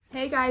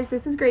Hey guys,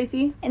 this is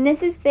Gracie. And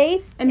this is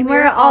Faith. And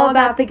we're all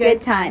about the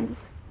good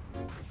times.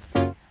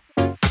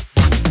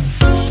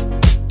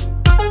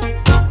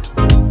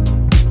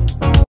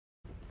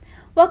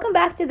 Welcome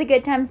back to the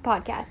Good Times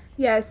podcast.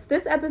 Yes,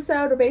 this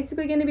episode we're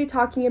basically going to be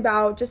talking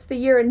about just the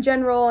year in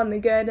general and the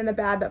good and the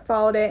bad that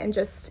followed it and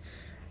just,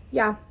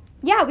 Yeah,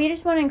 we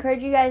just want to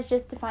encourage you guys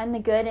just to find the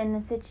good in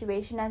the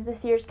situation as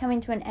this year's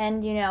coming to an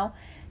end,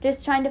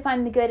 just trying to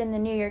find the good in the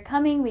new year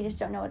coming. We just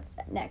don't know what's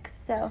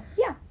next. So,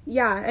 yeah.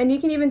 Yeah, and you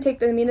can even take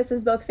this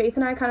is both Faith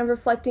and I kind of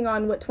reflecting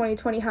on what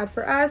 2020 had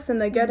for us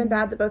and the good and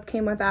bad that both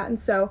came with that. And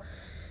so,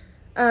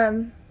 let's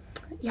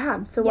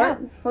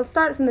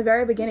start from the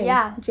very beginning.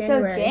 Yeah,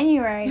 January. So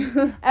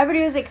January.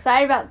 Everybody was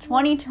excited about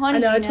 2020. I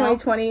know,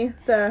 2020,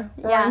 the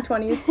roaring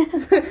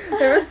 20s.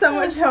 There was so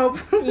much hope.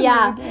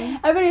 Yeah,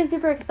 everybody was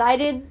super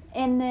excited.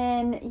 And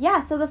then,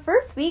 so the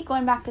first week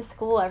going back to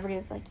school, everybody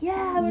was like,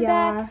 we're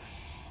back.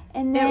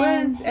 And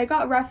then it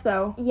got rough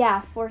though. Yeah,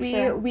 for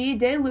sure. We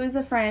did lose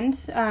a friend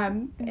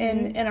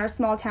in our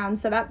small town,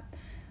 so that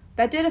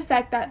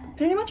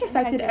pretty much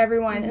affected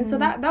everyone. Mm-hmm. And so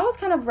that was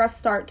kind of a rough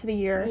start to the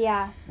year.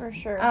 Yeah, for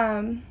sure.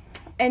 And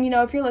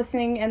if you're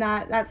listening and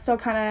that still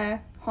kind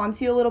of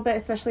haunts you a little bit,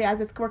 especially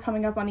as we're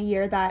coming up on a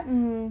year that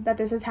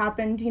this has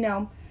happened,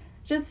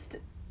 just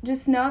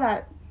know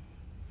that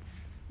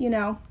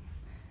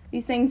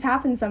these things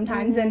happen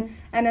sometimes. And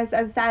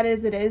as sad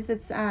as it is,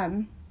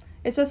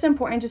 it's just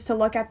important just to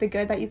look at the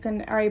good that you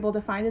are able to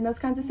find in those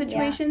kinds of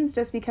situations,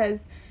 just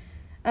because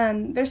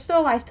there's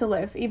still life to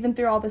live. Even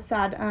through all the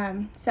sad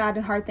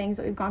and hard things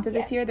that we've gone through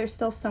this year, there's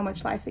still so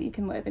much life that you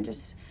can live, and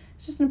it's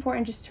just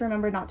important just to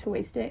remember not to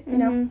waste it,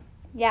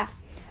 Yeah,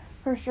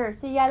 for sure.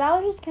 So,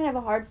 that was just kind of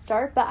a hard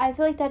start, but I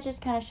feel like that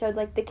just kind of showed,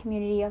 the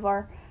community of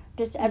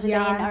everybody in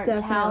our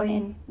town,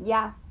 and,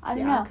 I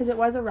don't know. Because it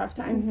was a rough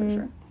time, for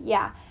sure.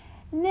 Yeah.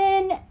 And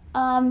then,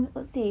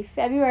 let's see,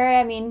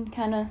 February,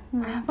 kind of...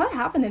 What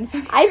happened in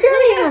February? I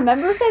barely even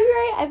remember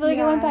February. I feel like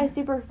it went by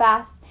super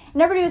fast.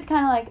 And everybody was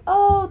kind of like,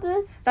 oh,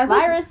 this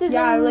virus is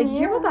in you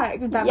hear about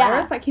that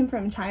virus that came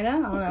from China? I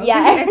don't know.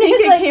 Yeah, I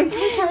think it came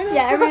from China.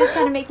 Yeah, everybody was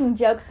kind of making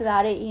jokes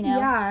about it,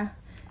 Yeah.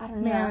 I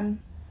don't know.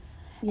 Man.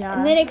 Yeah.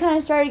 And then it kind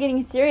of started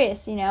getting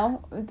serious,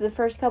 The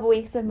first couple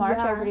weeks of March,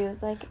 everybody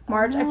was like...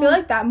 March, I feel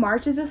like that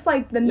March is just,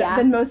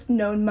 the most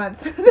known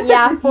month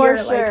for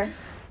year. sure.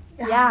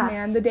 Yeah,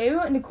 man. The day we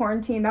went into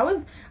quarantine, that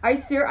was...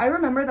 I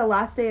remember the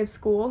last day of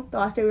school. The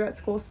last day we were at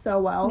school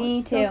so well. Me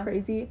it's too. So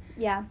crazy.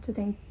 Yeah. To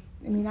think...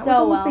 that was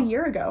almost a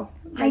year ago.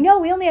 I know.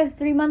 We only have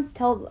 3 months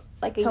till,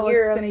 a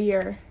year. It's been a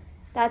year.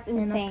 That's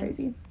insane. Man, that's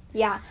crazy.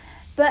 Yeah.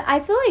 But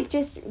I feel like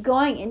just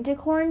going into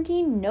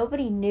quarantine,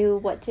 nobody knew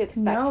what to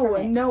expect from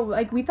it. No.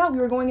 We thought we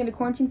were going into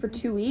quarantine for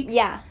 2 weeks.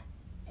 Yeah.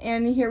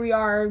 And here we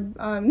are,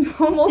 almost...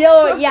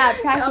 Still,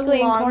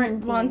 practically in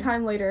quarantine. Long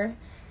time later.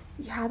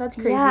 Yeah, that's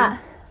crazy. Yeah.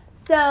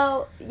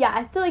 So,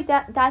 I feel like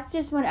that's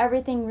just when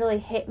everything really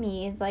hit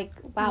me. It's like,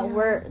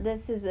 wow,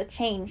 this is a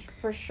change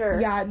for sure.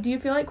 Yeah. Do you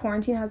feel like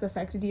quarantine has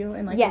affected you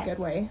in, a good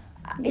way?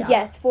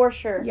 Yes, for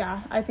sure.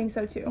 Yeah, I think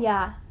so too.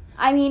 Yeah.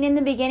 In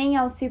the beginning,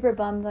 I was super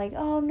bummed,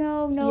 oh,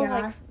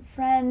 no,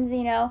 friends,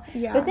 Yeah.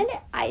 But then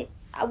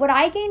what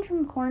I gained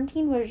from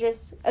quarantine was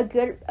just a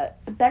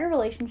better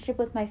relationship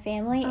with my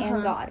family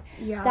and God.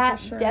 Yeah, that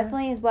for sure.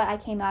 Definitely is what I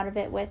came out of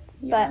it with.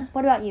 Yeah. But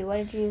what about you? What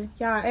did you?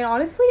 Yeah, it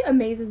honestly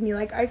amazes me.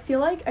 I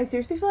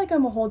seriously feel like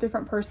I'm a whole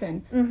different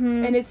person.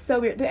 Mm-hmm. And it's so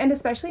weird. And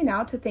especially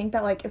now to think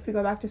that, if we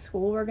go back to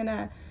school, we're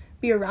gonna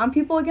be around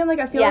people again.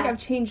 I feel like I've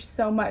changed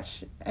so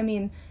much. I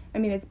mean,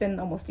 it's been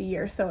almost a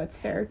year, so it's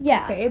fair to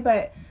say,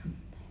 but...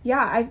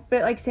 Yeah,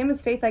 same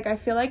as Faith, I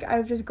feel like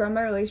I've just grown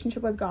my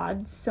relationship with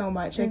God so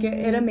much.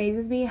 It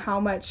amazes me how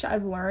much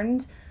I've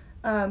learned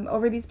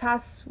over these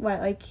past,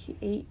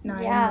 9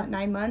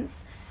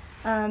 months.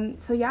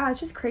 It's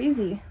just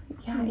crazy.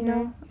 Yeah, I don't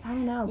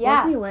know. It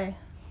blows me away.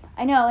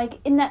 I know,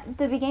 in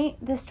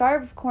the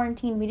start of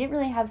quarantine, we didn't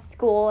really have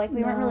school.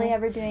 We weren't really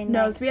ever doing,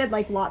 No, so we had,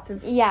 lots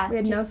of... Yeah, we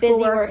had no busy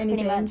schoolwork, work,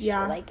 anything. Pretty much.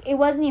 Yeah. It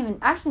wasn't even...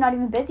 Actually, not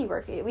even busy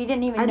work. We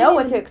didn't even know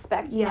what to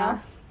expect, you know?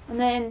 And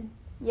then...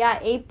 Yeah,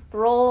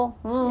 April.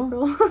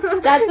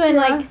 That's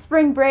when,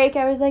 spring break,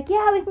 I was like, we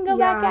can go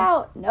back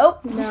out.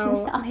 Nope.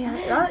 No.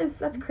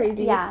 That's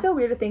crazy. Yeah. It's so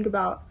weird to think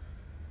about.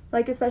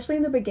 Especially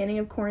in the beginning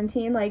of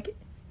quarantine,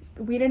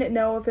 we didn't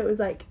know if it was,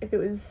 if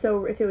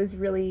it was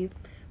really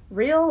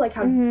real,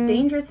 how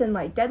dangerous and,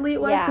 deadly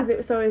it was. Because it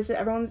was just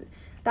everyone's...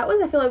 That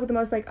was, I feel the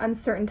most,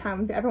 uncertain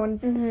time.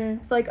 Everyone's,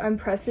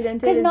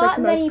 unprecedented is, the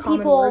most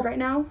common word right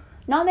now.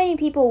 Not many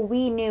people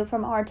we knew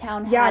from our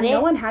town had it. Yeah,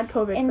 no one had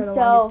COVID for the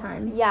longest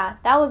time. Yeah,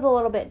 that was a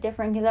little bit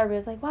different because everybody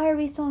was like, why are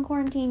we still in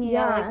quarantine? You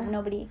know,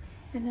 nobody.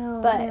 I know,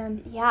 but,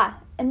 man. Yeah.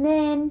 And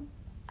then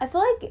I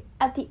feel like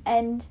at the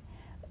end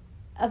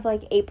of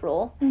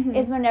April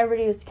is when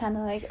everybody was kind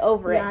of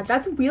over it.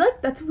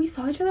 Yeah, we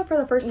saw each other for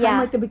the first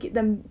time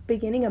the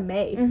beginning of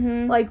May.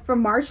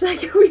 From March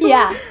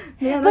Man,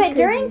 but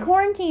during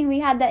quarantine we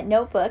had that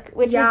notebook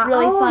which was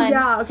really fun.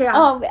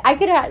 I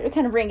could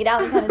kind of bring it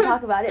out and kind of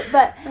talk about it,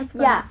 but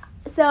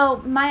so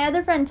my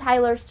other friend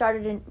Tyler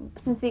started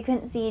since we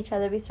couldn't see each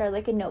other, we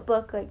started a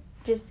notebook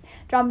just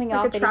dropping like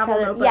off a at travel each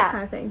other. notebook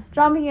kind of thing.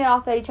 Dropping it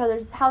off at each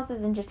other's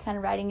houses and just kind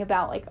of writing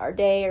about, like, our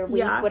day or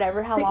week,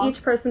 whatever, how long. So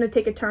each person would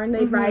take a turn,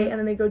 they'd write, and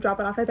then they'd go drop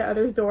it off at the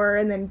other's door,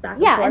 and then back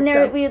and yeah, forth. And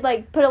there we would,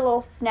 like, put a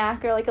little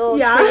snack or, like, a little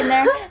treat in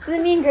there. So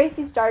then me and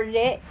Gracie started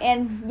it,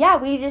 and,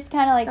 we just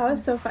kind of, like... That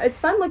was so fun. It's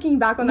fun looking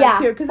back on that,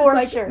 too, because it's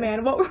like, sure.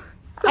 Man,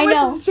 so much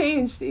has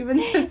changed, even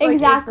since,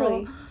 like,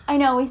 April. I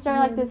know. We started,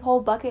 like, this whole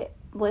bucket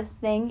list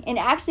thing, and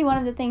actually one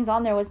of the things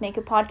on there was make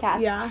a podcast.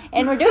 Yeah.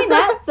 And we're doing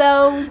that,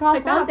 so we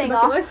crossed one thing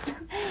off. List.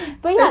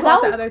 But there's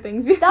lots of other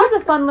things. That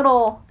was a fun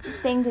little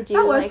thing to do.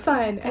 That was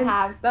fun. To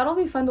have. That'll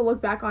be fun to look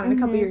back on in a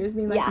couple years,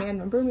 being like, man,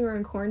 remember when we were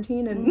in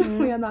quarantine and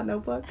we had that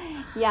notebook?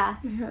 Yeah.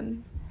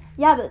 Man.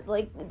 Yeah, but,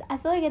 like, I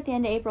feel like at the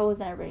end of April was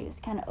when everybody was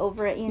kind of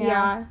over it, you know?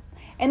 Yeah.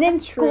 And then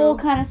school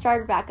kind of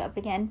started back up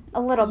again.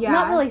 A little. Yeah.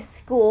 Not really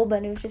school,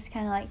 but it was just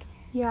kind of like...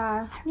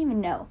 Yeah. I don't even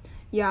know.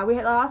 Yeah, we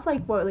had the last,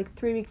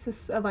 3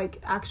 weeks of,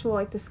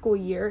 actual, the school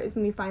year is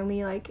when we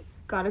finally,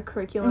 got a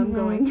curriculum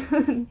going.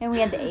 And we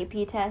had the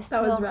AP test.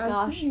 That was rough.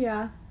 Gosh.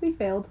 Yeah, we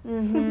failed.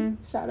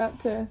 Shout out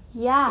to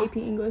AP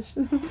English.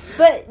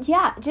 But,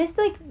 yeah, just,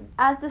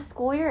 as the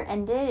school year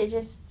ended,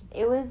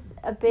 it was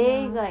a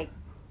big, I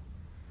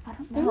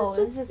don't know. It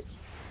was just,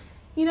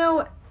 you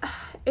know,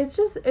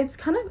 it's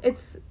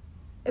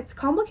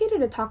complicated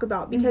to talk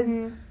about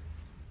because...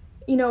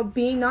 You know,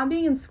 not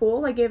being in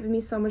school, gave me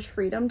so much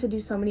freedom to do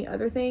so many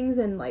other things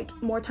and,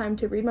 more time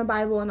to read my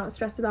Bible and not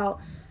stressed about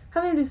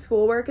having to do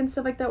schoolwork and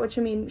stuff like that, which,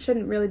 I mean,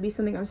 shouldn't really be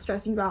something I'm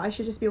stressing about. I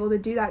should just be able to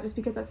do that just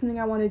because that's something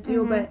I want to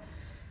do, but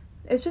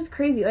it's just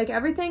crazy.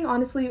 Everything,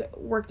 honestly,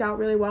 worked out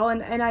really well,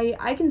 and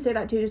I can say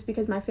that, too, just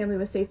because my family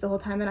was safe the whole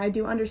time, and I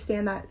do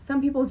understand that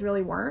some people's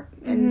really weren't,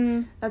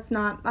 and that's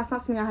not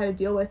something I had to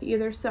deal with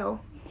either, so...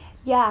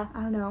 Yeah.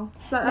 I don't know.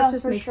 So that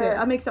just makes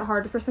it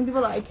hard for some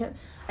people that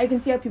I can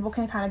see how people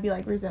can kind of be,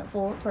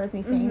 resentful towards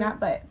me saying that,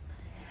 but,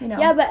 you know.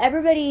 Yeah, but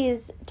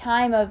everybody's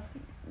time of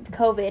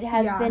COVID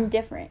has been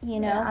different,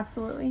 you know? Yeah,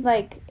 absolutely.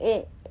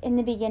 In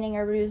the beginning,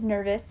 everybody was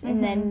nervous,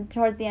 and then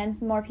towards the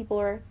end, more people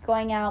were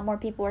going out, more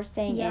people were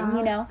staying in,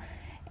 you know?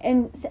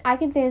 And I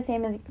can say the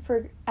same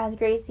as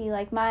Gracie.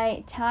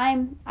 My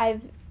time,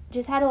 I've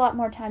just had a lot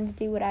more time to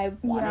do what I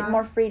wanted,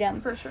 more freedom.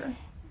 For sure.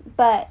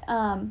 But,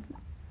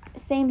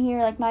 same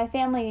here, my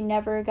family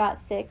never got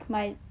sick.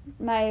 My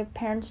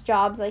parents'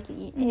 jobs,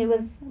 it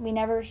was, we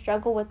never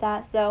struggled with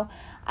that. So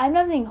I have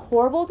nothing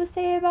horrible to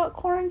say about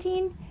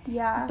quarantine.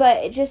 Yeah.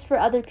 But just for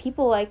other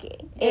people,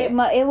 it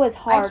was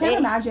hard. I can't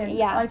imagine.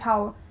 Yeah.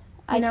 How,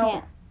 I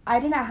can't. I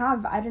didn't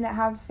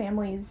have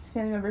family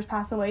members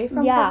pass away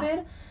from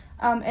COVID.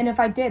 And if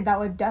I did, that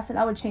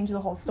would change the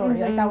whole story.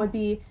 That would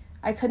be,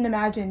 I couldn't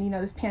imagine,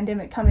 this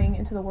pandemic coming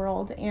into the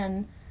world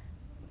and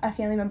a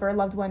family member, a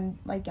loved one,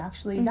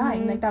 actually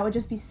dying. That would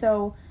just be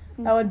so,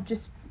 that would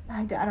just,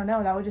 I don't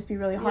know, that would just be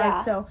really hard.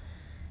 Yeah. So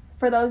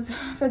for those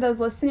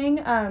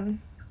listening,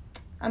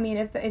 I mean,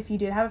 if you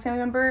did have a family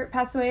member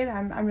pass away,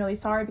 I'm really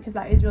sorry because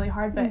that is really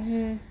hard, but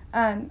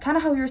kind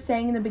of how we were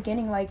saying in the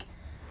beginning, not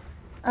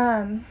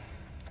that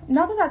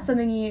that's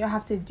something you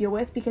have to deal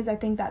with, because I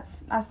think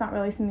that's not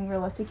really something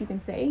realistic you can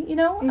say,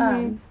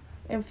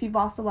 if you've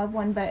lost a loved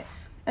one, but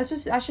that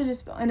should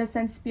just, in a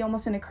sense, be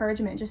almost an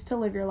encouragement just to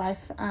live your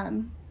life.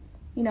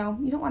 You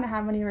don't want to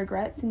have any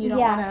regrets, and you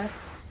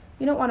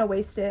don't want to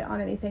waste it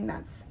on anything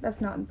that's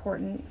not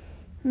important.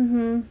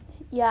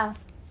 Yeah.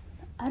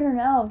 I don't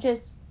know,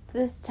 just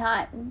this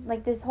time,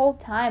 this whole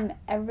time,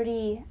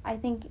 everybody, I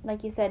think,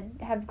 like you said,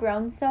 have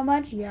grown so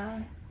much. Yeah.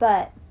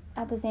 But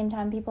at the same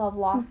time, people have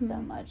lost so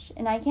much.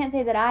 And I can't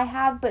say that I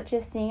have, but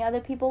just seeing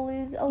other people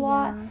lose a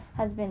lot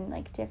has been,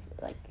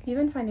 different,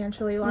 even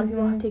financially, a lot of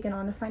people have taken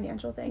on a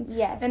financial thing.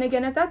 Yes. And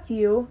again, if that's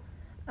you,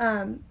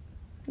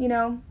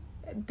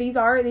 these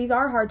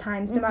are hard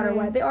times, no matter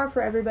what. They are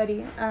for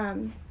everybody.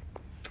 And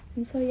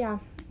so, I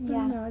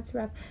don't know, it's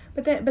rough.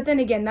 But then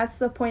again, that's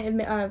the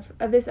point of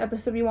this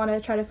episode. We want to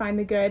try to find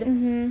the good,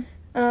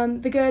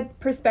 the good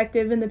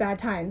perspective in the bad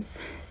times.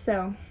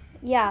 So,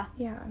 yeah.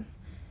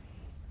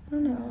 I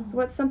don't know. So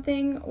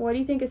what do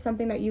you think is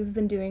something that you've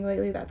been doing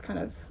lately that's kind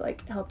of,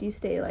 helped you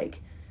stay,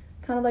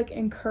 kind of,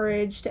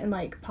 encouraged and,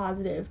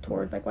 positive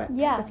toward, what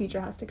the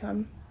future has to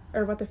come,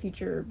 or what the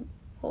future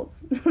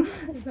holds?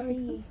 Does that make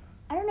sense?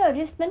 I don't know,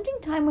 just spending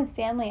time with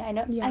family. I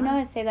know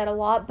I say that a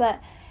lot, but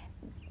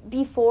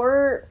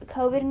before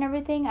COVID and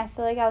everything, I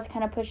feel like I was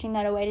kind of pushing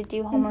that away to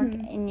do homework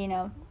and,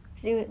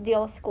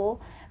 deal with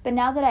school. But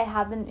now that I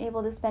have been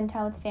able to spend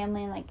time with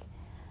family and,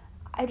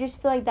 I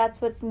just feel like that's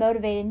what's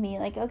motivated me.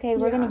 Okay,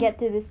 we're going to get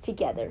through this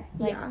together.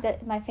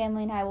 That my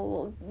family and I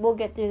will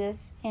get through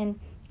this. And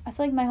I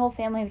feel like my whole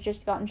family has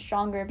just gotten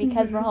stronger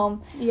because we're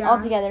home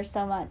all together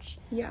so much.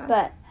 Yeah.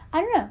 But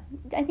I don't know.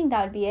 I think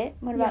that would be it.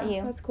 What about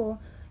you? That's cool.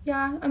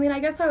 Yeah, I mean,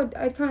 I guess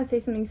I'd kind of say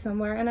something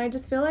similar, and I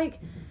just feel like,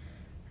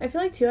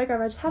 too, I've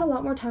just had a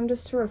lot more time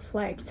just to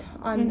reflect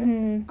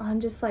on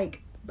just,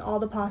 all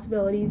the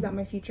possibilities that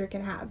my future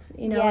can have,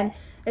 and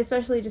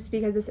especially just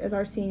because this is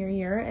our senior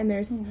year, and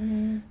there's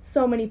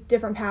so many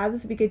different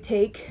paths we could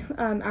take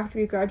after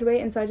we graduate,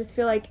 and so I just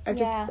feel like I've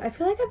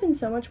been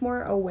so much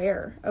more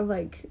aware of,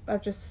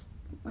 of just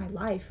my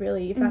life,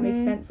 really, if that makes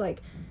sense.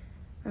 Like,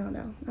 I don't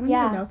know. I don't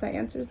even know if that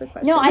answers the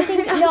question. No, I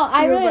think,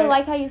 I really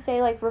like how you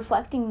say, like,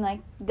 reflecting, like,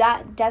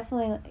 that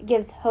definitely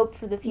gives hope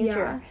for the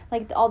future. Yeah.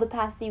 Like, all the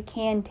paths that you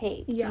can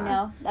take, you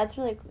know? That's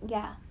really,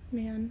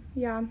 Man,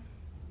 yeah.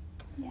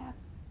 Yeah.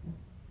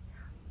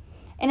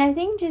 And I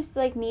think just,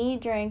 like, me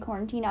during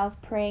quarantine, I was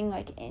praying,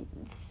 like,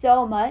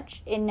 so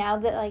much. And now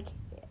that, like,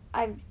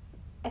 I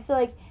feel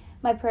like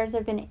my prayers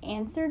have been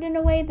answered in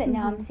a way that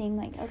now I'm seeing,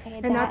 like, okay.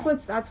 And that's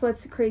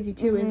what's crazy,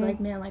 too, is, like,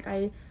 man, like,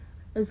 I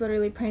was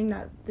literally praying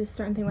that this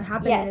certain thing would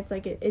happen, and it's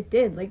like, it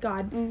did. Like,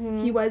 God,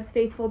 he was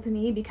faithful to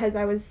me because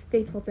I was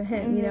faithful to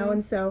him, you know?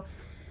 And so...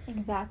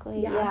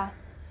 Exactly, yeah.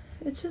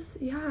 It's just,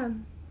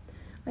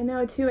 I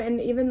know, too.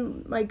 And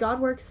even, like, God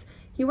works...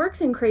 He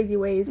works in crazy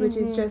ways, which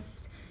is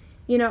just,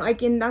 you know,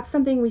 like, and that's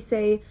something we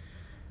say...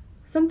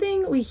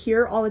 Something we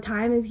hear all the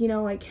time is, you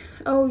know, like,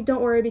 oh,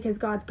 don't worry because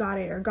God's got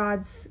it, or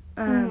God's,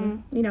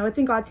 you know, it's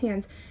in God's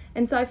hands.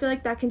 And so I feel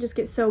like that can just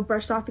get so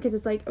brushed off because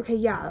it's like, okay,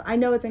 yeah, I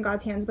know it's in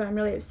God's hands, but I'm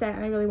really upset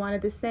and I really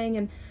wanted this thing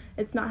and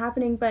it's not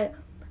happening. But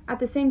at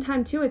the same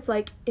time, too, it's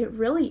like, it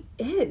really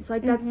is.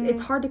 Like, that's,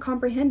 it's hard to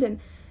comprehend. And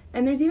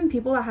there's even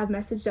people that have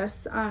messaged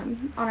us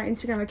on our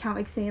Instagram account,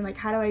 like, saying, like,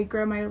 how do I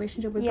grow my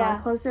relationship with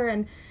God closer?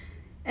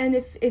 And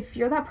if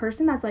you're that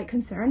person that's, like,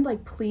 concerned,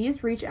 like,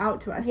 please reach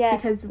out to us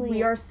because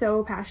we are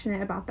so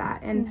passionate about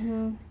that.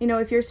 And, you know,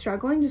 if you're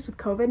struggling just with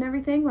COVID and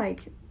everything,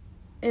 like,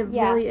 it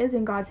really is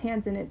in God's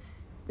hands, and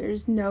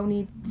there's no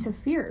need to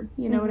fear,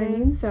 you know what I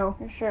mean? So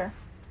for sure.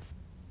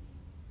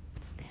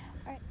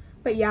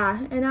 But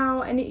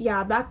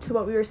back to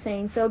what we were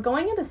saying. So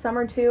going into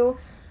summer too,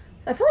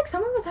 I feel like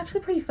summer was actually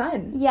pretty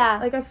fun. Yeah.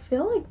 Like I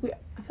feel like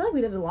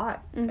we did a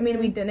lot. I mean,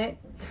 we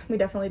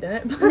definitely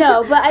didn't.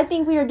 No, but I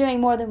think we were doing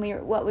more than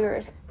what we were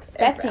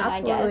expecting,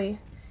 absolutely. I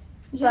guess.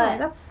 Yeah,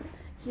 that's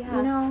you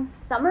know,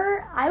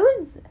 summer I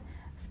was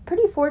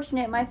pretty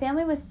fortunate. My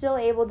family was still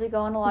able to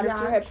go on a lot of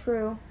trips.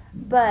 True.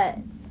 But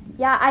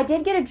yeah, I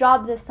did get a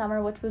job this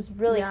summer, which was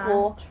really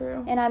cool.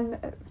 True. And I'm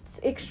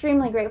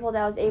extremely grateful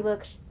that I was able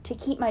to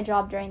keep my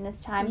job during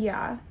this time.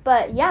 Yeah.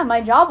 But yeah,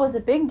 my job was a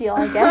big deal,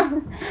 I guess.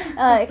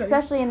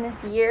 Especially in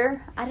this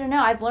year. I don't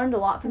know. I've learned a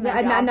lot from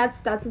my job. And that's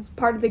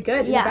part of the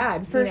good and the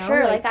bad. For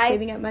sure. Like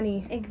saving up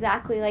money.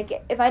 Exactly.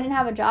 Like if I didn't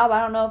have a job,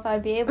 I don't know if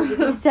I'd be able to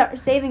be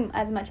saving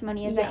as much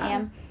money as I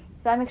am.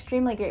 So I'm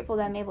extremely grateful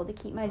that I'm able to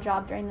keep my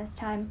job during this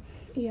time.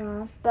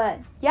 Yeah. But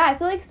yeah, I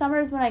feel like summer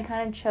is when I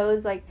kind of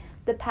chose like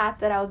the path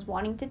that I was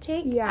wanting to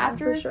take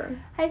after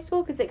high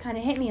school, because it kind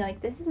of hit me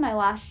like this is my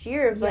last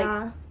year of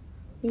like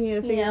you need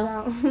to figure it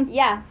out.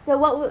 Yeah. So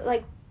what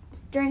like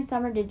during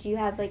summer did you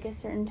have like a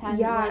certain time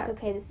that you're like,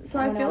 okay, this is so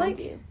what I feel want like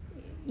to do?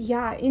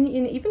 Yeah, in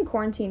even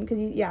quarantine, because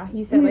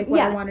you said like what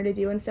I wanted to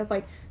do and stuff,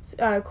 like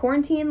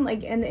quarantine,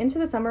 like, and into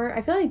the summer,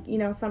 I feel like, you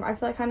know, I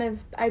feel like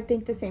I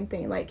think the same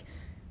thing, like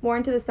more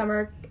into the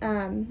summer,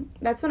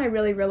 that's when I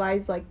really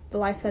realized like the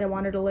life that I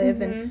wanted to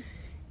live. And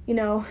you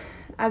know,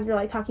 as we're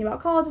like talking about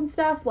college and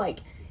stuff, like,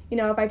 you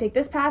know, if I take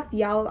this path,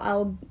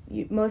 I'll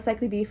most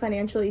likely be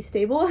financially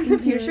stable in the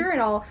future,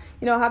 and I'll,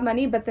 you know, have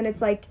money. But then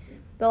it's like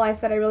the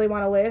life that I really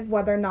want to live,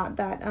 whether or not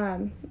that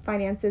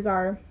finances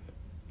are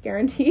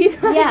guaranteed.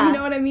 Yeah. You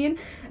know what I mean?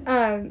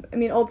 I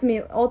mean,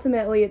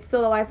 ultimately, it's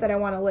still the life that I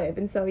want to live.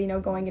 And so, you know,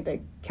 going into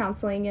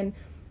counseling and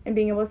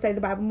being able to study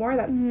the Bible more,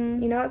 that's,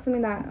 you know, that's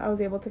something that I was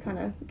able to kind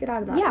of get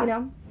out of that, you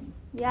know?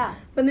 Yeah.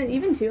 But then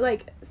even, too,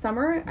 like,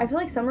 summer, I feel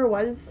like summer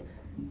was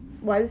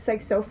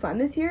like so fun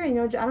this year. You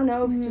know, I don't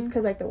know if it's just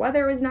because like the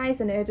weather was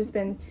nice and it had just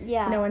been, you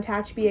know, in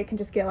Tehachapi it can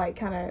just get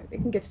like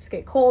just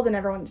get cold and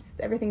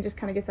everything just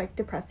kind of gets like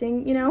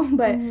depressing, you know.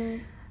 But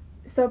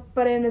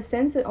but in a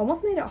sense it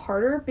almost made it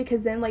harder,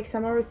 because then like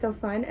summer was so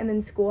fun and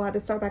then school had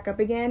to start back up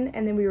again,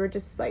 and then we were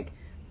just like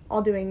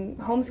all doing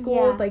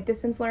homeschooled like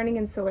distance learning,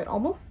 and so it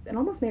almost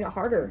made it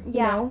harder.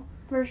 You know?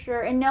 For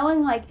sure. And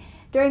knowing like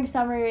during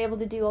summer you're able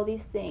to do all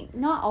these things,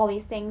 not all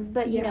these things,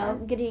 but you know,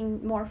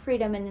 getting more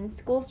freedom, and then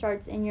school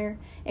starts and you're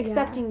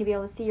expecting to be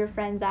able to see your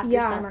friends after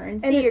summer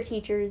and see your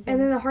teachers. And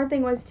then the hard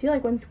thing was too,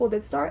 like when school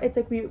did start, it's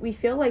like we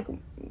feel like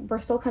we're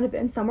still kind of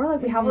in summer,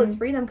 like we have all this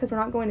freedom because we're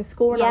not going to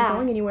school, we're not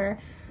going anywhere.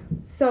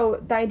 So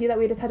the idea that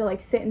we just had to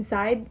like sit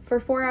inside for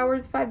 4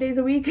 hours 5 days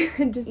a week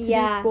just to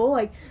do school,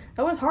 like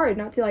that was hard,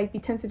 not to like be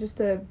tempted just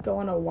to go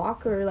on a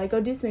walk or like go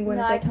do something when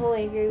it's like, I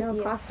totally agree with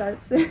you. Class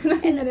starts in a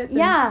few minutes.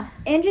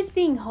 And just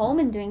being home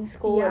and doing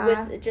school, it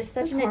was just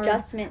such an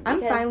adjustment.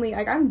 I'm finally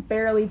like I'm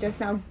barely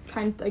just now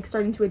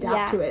starting to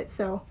adapt to it.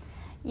 So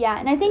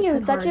and I think it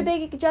was such a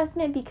big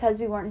adjustment because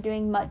we weren't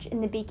doing much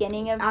in the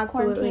beginning of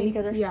quarantine,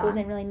 because our school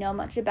didn't really know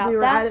much about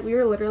that. We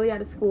were literally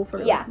out of school for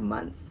like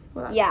months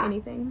without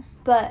anything.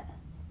 But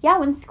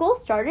when school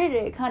started,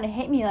 it kind of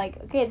hit me like,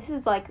 okay, this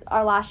is like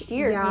our last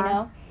year, you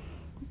know.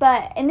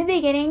 But in the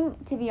beginning,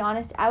 to be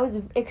honest, I was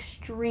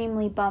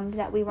extremely bummed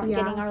that we weren't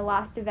getting our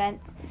last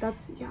events.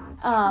 It's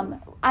true.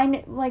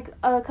 Like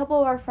a couple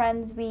of our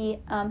friends, we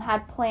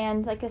had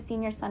planned like a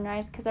senior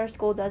sunrise because our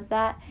school does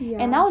that,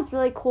 and that was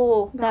really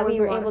cool that we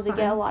were able to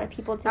get a lot of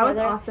people together.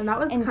 That was awesome. That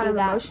was kind of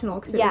emotional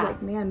because it was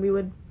like, man, we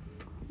would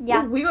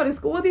Yeah. We go to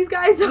school with these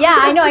guys? Yeah,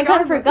 I know. I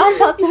kind of forgot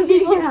about some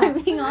people, if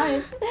I'm being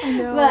honest. I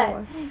know.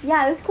 But,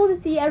 yeah, it was cool to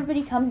see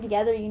everybody come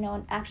together, you know,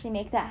 and actually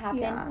make that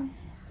happen.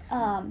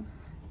 Yeah.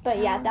 But,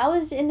 yeah, that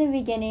was in the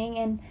beginning,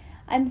 and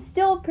I'm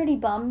still pretty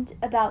bummed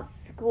about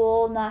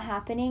school not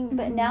happening,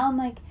 but now I'm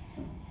like,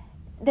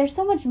 there's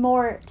so much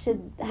more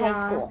to high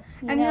school.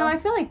 You know, I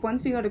feel like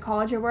once we go to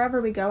college or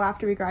wherever we go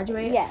after we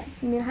graduate.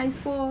 Yes. I mean, high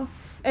school,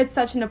 it's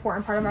such an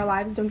important part of our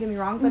lives, don't get me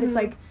wrong, but it's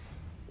like,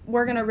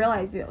 we're going to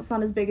realize it's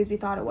not as big as we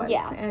thought it was.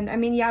 Yeah. And, I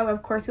mean,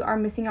 of course, we are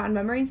missing out on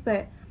memories,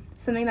 but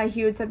something that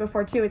Hugh had said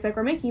before, too, it's like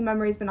we're making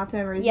memories, but not the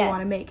memories we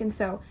want to make. And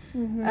so,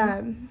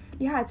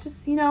 it's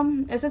just, you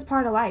know, it's just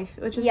part of life,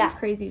 which is just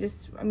crazy.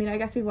 Just, I mean, I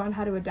guess we've learned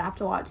how to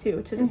adapt a lot,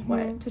 too, to just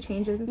to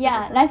changes and stuff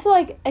like that. And I feel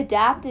like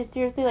adapt is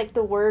seriously, like,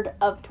 the word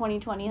of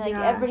 2020. Like,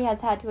 everybody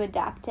has had to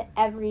adapt to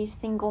every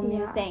single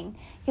new thing.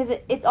 Because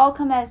it's all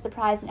come as a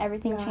surprise, and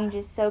everything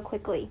changes so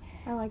quickly.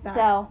 I like that.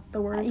 So,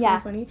 the word of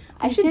 2020.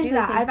 I should do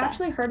that. I've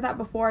actually heard that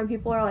before, and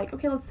people are like,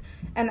 okay, let's,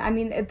 and I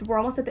mean, we're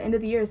almost at the end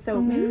of the year,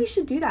 so maybe we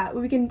should do that.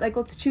 We can, like,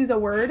 let's choose a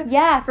word for the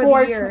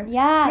year.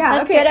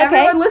 That's okay, good. Okay.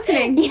 Everyone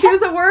listening,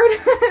 choose a word.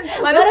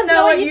 Let us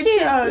know what you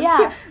chose.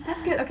 Yeah.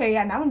 That's good. Okay,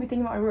 now I'm going to be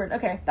thinking about my word.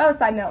 Okay, that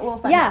was a little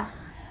side note.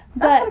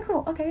 That's kind of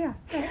cool. Okay, yeah.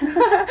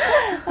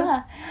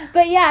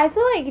 But yeah, I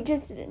feel like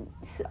just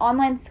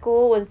online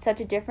school was such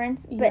a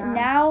difference. But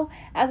now,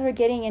 as we're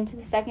getting into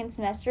the second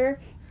semester,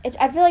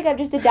 I feel like I've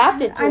just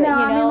adapted to it. You know,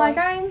 I mean, like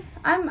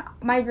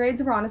my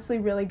grades were honestly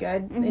really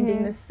good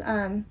ending this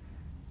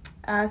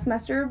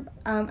semester.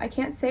 I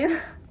can't say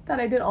that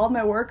I did all of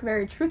my work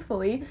very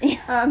truthfully. Who did?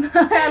 I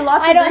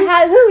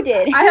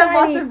have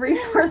lots of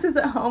resources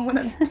at home when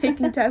I'm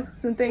taking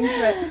tests and things,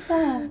 but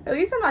at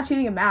least I'm not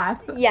cheating in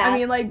math. Yeah. I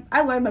mean, like,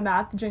 I learned my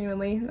math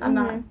genuinely. I'm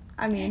not,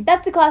 I mean.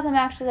 That's the class I'm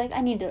actually like,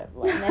 I need to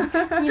learn this.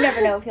 You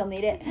never know if you'll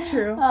need it.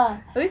 True.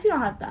 At least we don't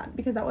have that,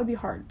 because that would be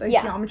hard. Like,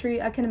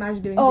 geometry, I can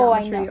imagine doing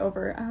geometry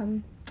over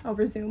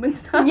Zoom and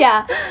stuff.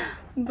 Yeah.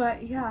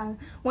 But, yeah.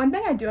 One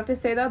thing I do have to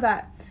say, though,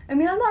 that, I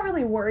mean, I'm not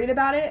really worried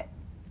about it,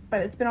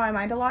 but it's been on my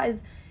mind a lot,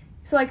 is,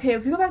 so, like, hey,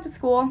 if we go back to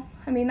school,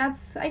 I mean, I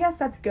guess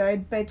that's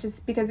good, but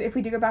just because if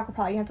we do go back, we're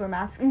probably going to have to wear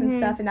masks and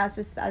stuff, and that's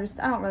just, I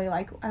don't really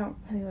want to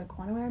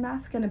wear a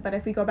mask, but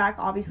if we go back,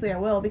 obviously I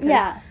will, because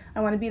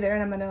I want to be there,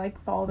 and I'm going to,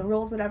 like, follow the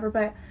rules, whatever,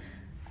 but,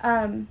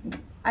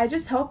 I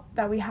just hope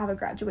that we have a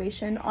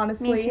graduation,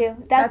 honestly. Me too.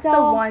 That's the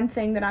one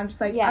thing that I'm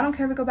just like, I don't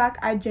care if we go back,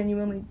 I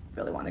genuinely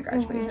really want a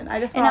graduation.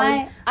 I just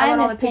want I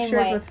want all the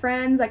pictures with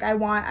friends, like, I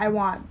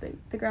want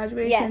the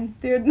graduation,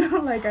 dude.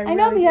 Like, I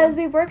know, because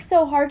we worked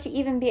so hard to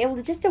even be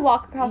able to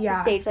walk across the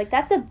stage, like,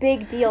 that's a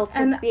big deal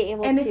to be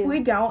able to. And if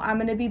we don't, I'm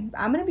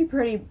gonna be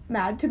pretty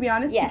mad, to be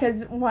honest,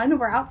 because one,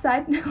 we're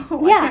outside.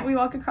 Why can't we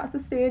walk across the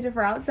stage if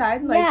we're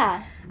outside?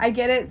 Like, I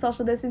get it,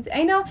 social distance.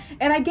 I know,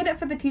 and I get it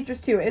for the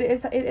teachers too. It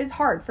is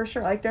hard for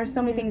sure. Like, there's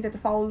so many things you have to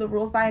follow the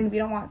rules by, and we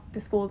don't want the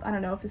school. I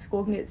don't know if the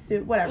school can get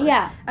sued, whatever.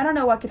 Yeah. I don't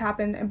know what could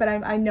happen, but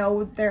I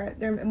know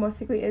there most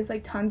likely is,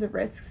 like, tons of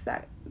risks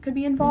that could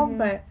be involved.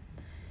 But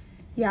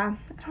I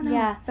don't know.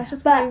 Yeah.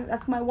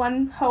 That's my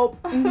one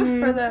hope for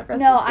the rest of the school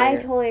year. I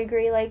totally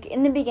agree. Like,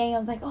 in the beginning, I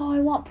was like, oh, I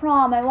want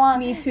prom. I want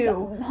me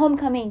too.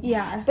 Homecoming.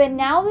 Yeah. But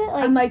now that,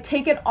 like, I'm like,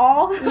 take it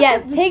all.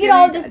 Yes, take it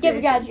all. Just give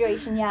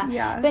graduation.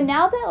 Yeah. But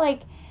now that,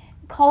 like,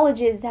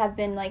 colleges have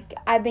been, like,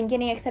 I've been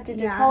getting accepted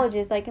to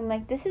colleges, like, I'm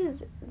like, this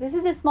is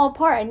a small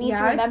part. I need to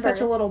remember it's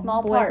such a little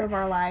small part of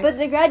our life. But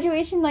the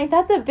graduation, like,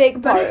 that's a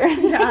big part.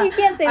 You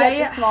can't say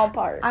that's a small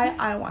part.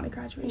 I want a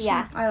graduation.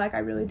 Yeah. I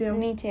really do.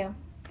 Me too.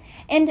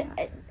 And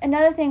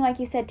another thing, like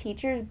you said,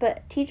 teachers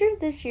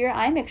this year,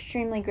 I'm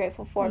extremely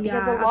grateful for,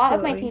 because a lot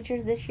of my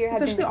teachers this year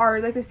have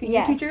especially the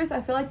senior teachers.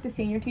 I feel like the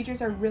senior teachers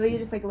are really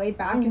just, like, laid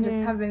back and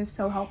just have been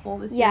so helpful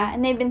this year. Yeah,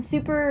 and they've been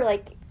super,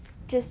 like,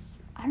 just,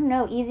 I don't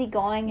know,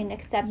 easygoing and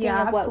accepting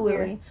of what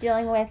we're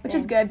dealing with. Which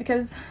is good,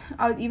 because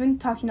I was even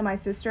talking to my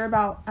sister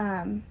about,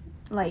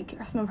 like,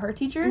 some of her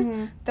teachers.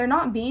 They're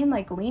not being,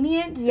 like,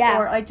 lenient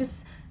or, like,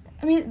 just,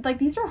 I mean, like,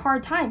 these are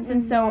hard times.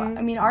 And so,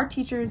 I mean, our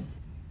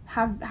teachers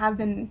have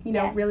been, you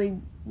know,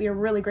 we are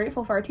really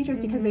grateful for our teachers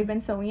because they've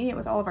been so lenient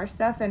with all of our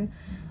stuff. And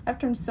I've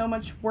turned so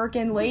much work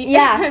in late.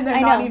 Yeah, and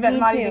they're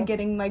not even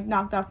getting, like,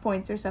 knocked off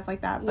points or stuff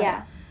like that.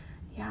 But,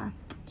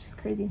 it's just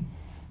crazy.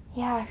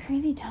 Yeah,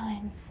 crazy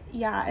times.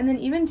 Yeah, and then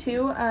even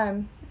too,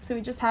 so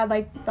we just had,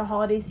 like, the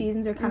holiday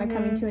seasons are kind of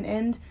coming to an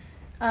end.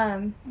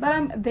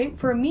 But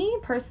for me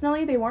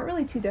personally, they weren't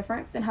really too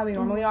different than how they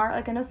normally are.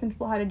 Like, I know some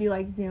people had to do,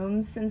 like,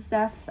 Zooms and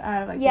stuff,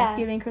 like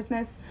Thanksgiving,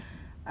 Christmas.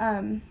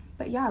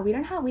 But yeah, we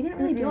didn't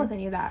really deal with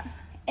any of that.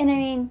 And I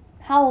mean,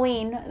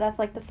 Halloween, that's,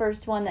 like, the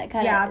first one that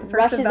kind of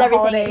rushes of everything.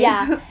 Holidays.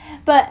 Yeah,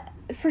 but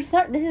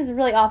this is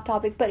really off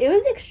topic, but it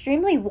was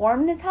extremely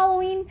warm this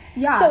Halloween.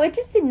 Yeah. So it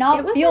just did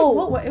not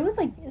feel... Like, it was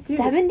like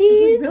 70s?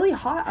 It was really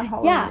hot on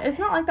Halloween. Yeah. It's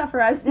not like that for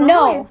us.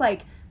 Normally it's,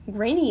 like,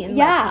 rainy and,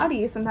 like,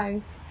 cloudy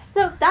sometimes.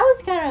 So that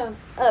was kind of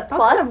a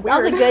plus.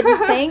 That was a good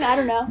thing. I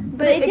don't know.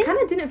 But it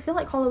kind of didn't feel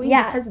like Halloween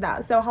because of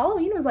that. So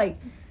Halloween was, like...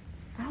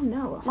 I don't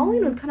know.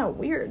 Halloween was kind of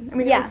weird. I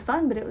mean, it was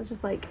fun, but it was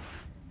just, like...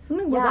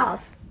 Something was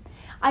off.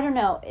 I don't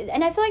know.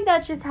 And I feel like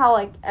that's just how,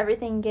 like,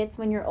 everything gets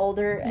when you're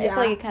older. I feel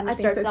like it kind of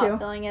starts out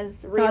feeling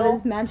as real. Not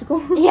as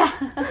magical.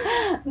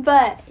 Yeah.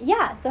 But,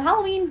 yeah, so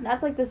Halloween,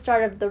 that's, like, the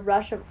start of the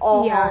rush of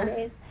all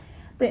holidays.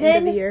 But the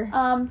end of the year.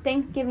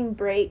 Thanksgiving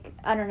break,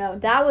 I don't know.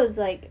 That was,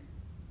 like,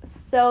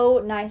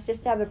 so nice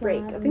just to have a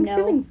break. Of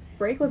Thanksgiving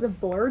break was a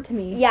blur to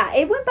me. Yeah,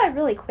 it went by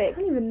really quick.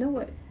 I don't even know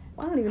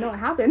what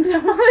happened.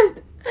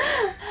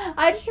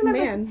 I just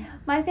remember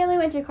my family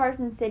went to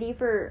Carson City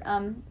for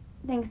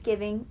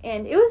Thanksgiving,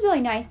 and it was really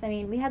nice. I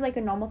mean, we had like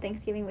a normal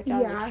Thanksgiving, which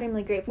I was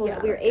extremely grateful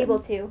that we were able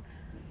to.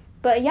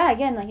 But yeah,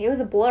 again, like it was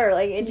a blur.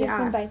 Like it just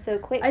went by so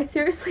quick. I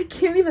seriously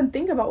can't even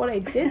think about what I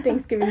did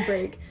Thanksgiving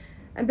break.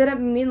 But I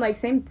mean, like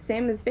same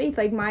as Faith.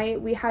 Like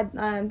we had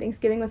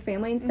Thanksgiving with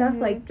family and stuff,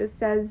 like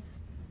just as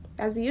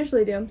we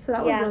usually do. So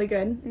that was really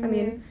good. I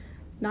mean,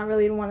 not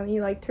really want to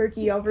eat like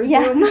turkey over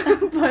Zoom,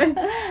 but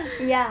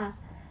yeah.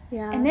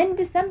 And then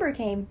December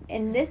came,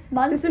 and this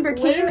month December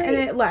came and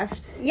it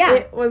left. Yeah,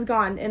 it was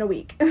gone in a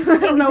week. I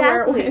don't know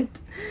where it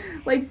went.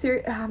 Like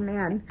oh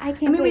man, I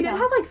can't. I mean, we did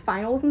have like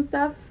finals and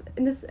stuff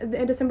in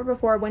December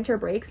before winter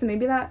break, so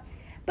maybe that.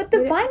 But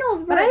the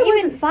finals weren't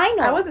even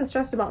finals. I wasn't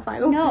stressed about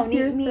finals this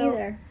year. Me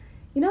either.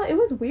 You know, it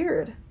was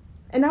weird.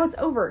 And now it's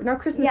over. Now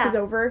Christmas is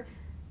over.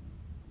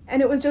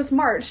 And it was just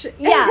March.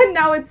 Yeah. And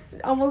now it's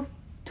almost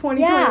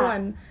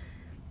 2021.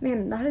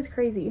 Man, that is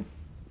crazy.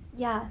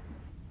 Yeah.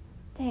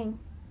 Dang.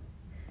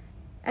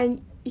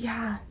 And,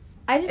 yeah.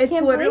 I just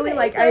can't literally,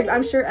 believe like,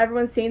 I'm sure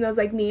everyone's seen those,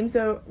 like, memes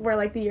where,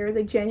 like, the year is,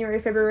 like, January,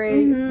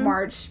 February,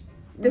 March,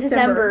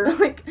 December.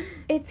 Like,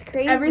 it's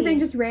crazy. Everything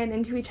just ran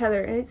into each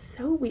other. And it's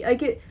so weird.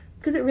 Like,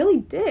 because it really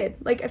did.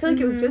 Like, I feel like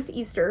it was just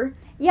Easter.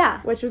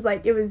 Yeah. Which was,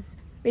 like,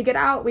 we get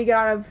out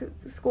of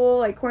school,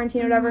 like,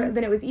 quarantine or whatever,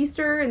 then it was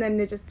Easter, and then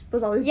it just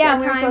was all this dead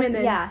time, and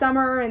then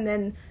summer, and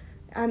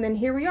then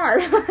here we are.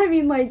 I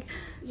mean, like,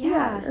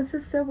 it's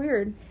just so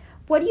weird.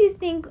 What do you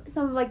think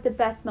some of, like, the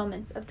best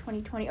moments of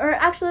 2020, or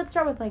actually, let's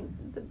start with, like,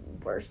 the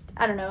worst.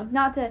 I don't know,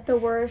 not the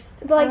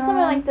worst, but, like, some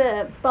of, like,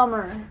 the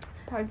bummer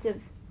parts of.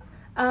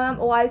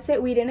 Well, I'd say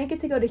we didn't get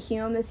to go to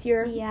Hume this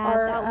year.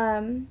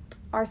 Yeah,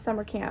 our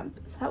summer camp,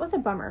 so that was a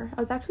bummer.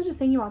 I was actually just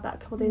thinking about that a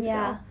couple days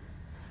ago.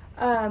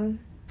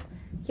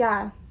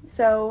 Yeah,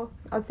 so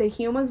I'd say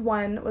Hume was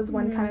one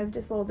kind of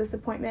just a little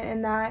disappointment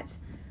in that.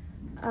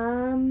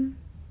 I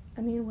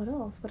mean, what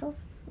else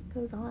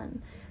goes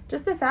on?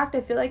 Just the fact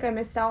I feel like I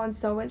missed out on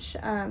so much,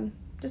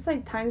 just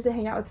like times to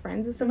hang out with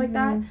friends and stuff like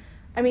that.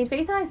 I mean,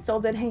 Faith and I still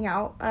did hang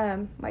out,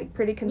 like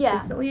pretty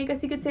consistently, I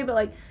guess you could say, but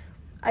like,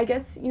 I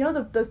guess, you know,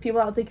 those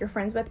people that like you're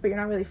friends with, but you're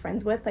not really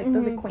friends with, like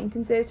those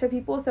acquaintances to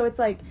people, so it's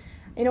like,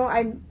 you know,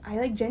 I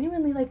like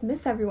genuinely like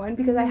miss everyone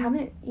because I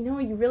haven't, you know,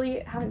 you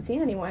really haven't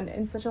seen anyone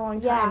in such a long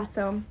time.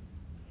 So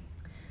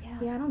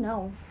yeah, I don't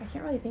know. I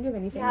can't really think of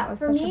anything that was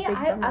for such me, a big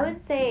bummer. I would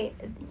say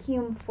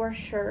Hume for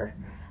sure.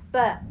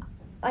 But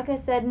like I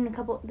said in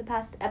the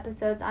past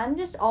episodes, I'm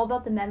just all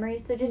about the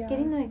memories. So just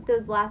getting like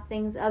those last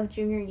things of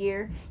junior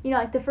year, you know,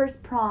 like the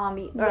first prom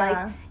or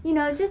like, you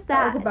know, just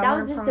that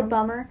was just a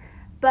bummer.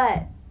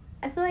 But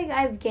I feel like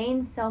I've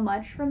gained so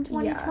much from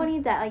 2020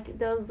 that, like,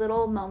 those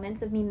little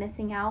moments of me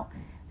missing out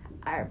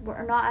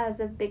were not as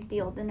a big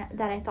deal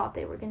that I thought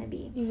they were going to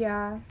be.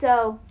 Yeah.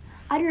 So,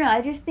 I don't know. I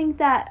just think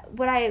that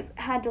what I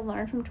had to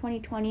learn from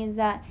 2020 is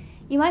that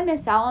you might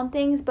miss out on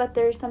things, but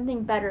there's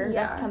something better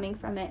that's coming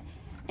from it.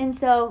 And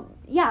so,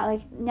 yeah,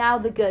 like, now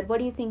the good. What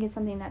do you think is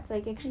something that's,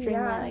 like, extremely,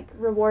 like,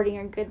 rewarding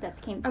or good that's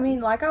came from I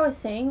mean, like I was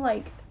saying,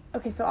 like,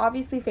 okay, so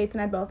obviously Faith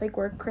and I both, like,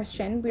 were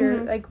Christian. We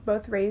were, like,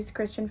 both raised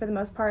Christian for the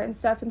most part and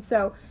stuff. And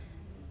so,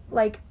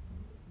 like,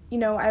 you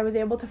know, I was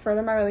able to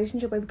further my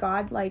relationship with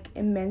God, like,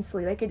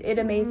 immensely. Like, it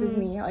amazes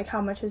me, like,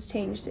 how much has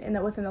changed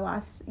within the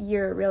last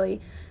year, really.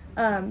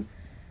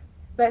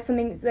 But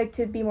something, like,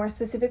 to be more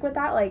specific with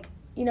that, like,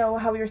 you know,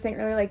 how we were saying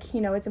earlier, like,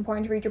 you know, it's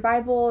important to read your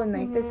Bible and,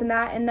 like, this and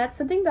that. And that's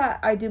something that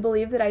I do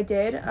believe that I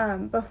did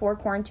before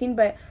quarantine.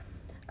 But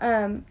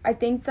I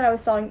think that I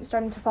was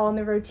starting to fall in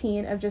the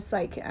routine of just,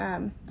 like,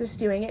 just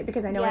doing it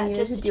because I know I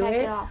needed to do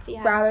it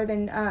rather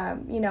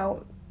than, you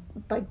know,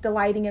 like,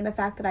 delighting in the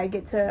fact that I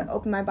get to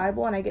open my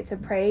Bible and I get to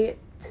pray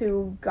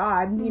to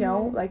God, you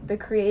know, like, the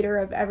creator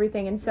of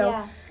everything. And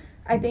so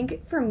I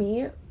think for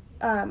me,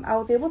 I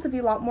was able to be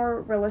a lot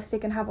more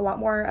realistic and have a lot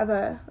more of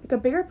a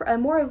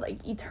more of,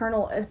 like,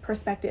 eternal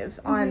perspective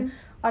on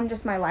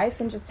just my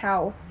life and just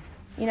how,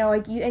 you know,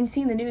 like, you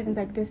seeing the news and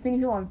it's like this many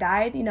people have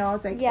died, you know,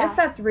 it's like, if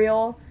that's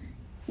real,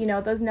 you know,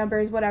 those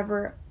numbers,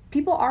 whatever,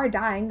 people are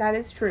dying, that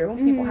is true,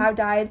 people have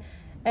died,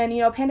 and,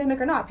 you know,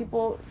 pandemic or not,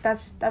 people,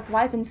 that's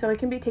life, and so it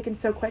can be taken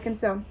so quick. And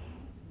so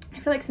I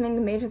feel like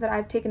something major that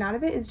I've taken out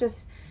of it is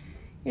just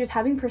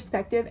having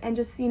perspective and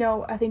just, you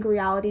know, I think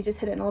reality just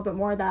hit it in a little bit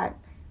more that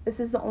this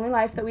is the only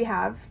life that we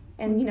have,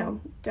 and, you know,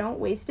 don't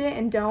waste it,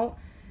 and don't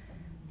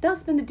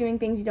spend it doing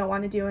things you don't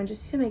want to do, and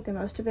just to make the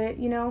most of it,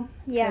 you know?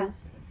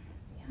 Because,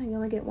 you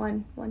only get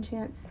one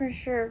chance. For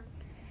sure.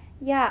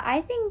 Yeah,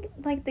 I think,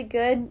 like, the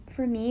good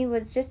for me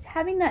was just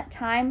having that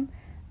time,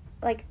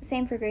 like,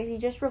 same for Gracie,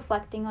 just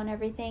reflecting on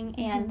everything,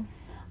 and,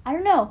 I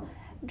don't know,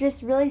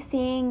 just really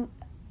seeing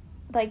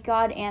like,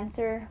 God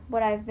answer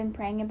what I've been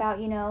praying about,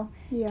 you know?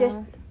 Yeah.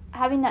 Just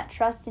having that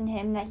trust in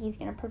him that he's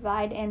going to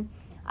provide. And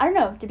I don't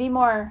know, to be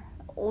more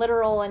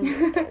literal and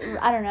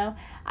I don't know,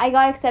 I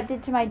got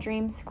accepted to my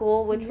dream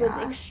school, which was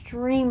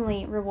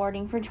extremely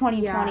rewarding for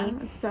 2020.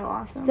 Yeah, it's so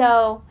awesome.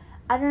 So,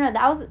 I don't know,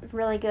 that was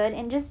really good.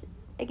 And just,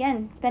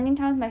 again, spending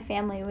time with my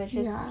family was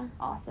just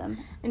awesome.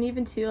 And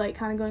even, too, like,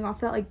 kind of going off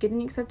that, like,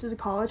 getting accepted to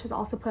college has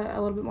also put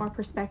a little bit more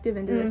perspective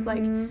into this.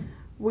 Like,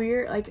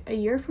 we're, like, a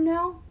year from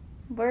now,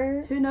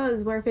 who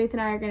knows where Faith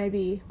and I are going to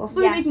be. We'll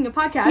still be making a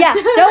podcast. Yeah,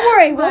 don't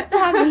worry. We'll still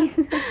have these.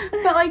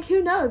 But, like,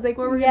 who knows, like,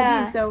 where we're going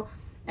to be. So,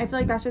 I feel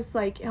like that's just,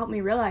 like, helped me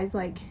realize,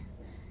 like,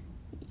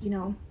 you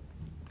know,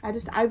 I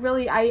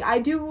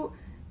do,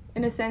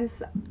 in a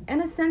sense,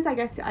 I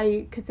guess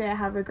I could say I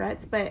have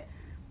regrets. But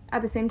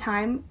at the same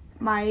time,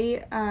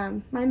 my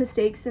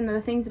mistakes and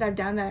the things that I've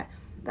done that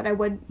I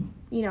would,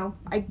 you know,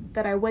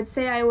 that I would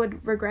say I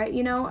would regret,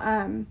 you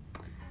know,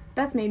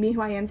 that's made me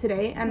who I am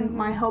today. And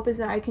my hope is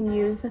that I can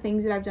use the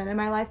things that I've done in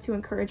my life to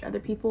encourage other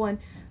people, and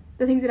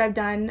the things that I've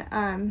done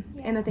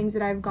and the things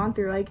that I've gone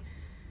through, like,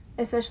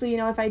 especially, you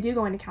know, if I do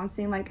go into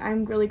counseling, like,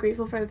 I'm really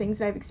grateful for the things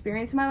that I've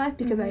experienced in my life,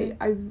 because I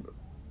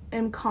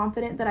am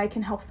confident that I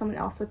can help someone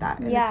else with that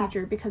in the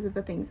future because of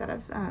the things that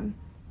I've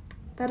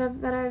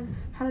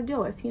had to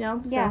deal with, you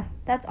know? So, yeah,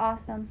 that's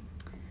awesome.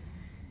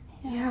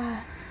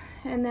 Yeah.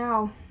 And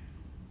now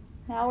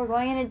we're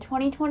going into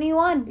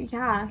 2021.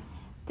 Yeah.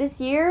 This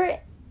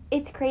year,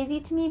 it's crazy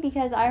to me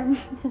because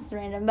this is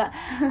random, but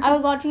I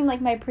was watching,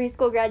 like, my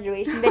preschool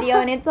graduation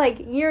video, and it's, like,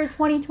 year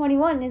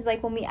 2021 is,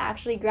 like, when we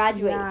actually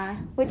graduate,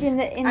 which is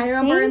insane. I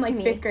remember in, like,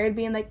 5th grade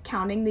being, like,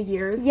 counting the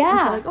years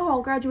until, like, oh,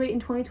 I'll graduate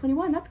in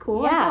 2021. That's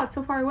cool. Like, oh, it's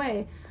so far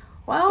away.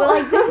 Well, but,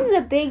 like, this is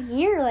a big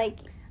year. Like,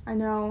 I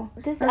know.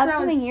 This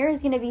upcoming year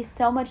is going to be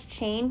so much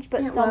change,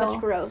 but so much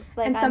growth.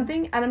 Like, and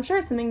I'm sure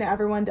it's something that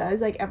everyone does,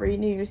 like, every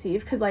New Year's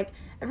Eve, because, like,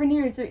 every New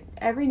Year's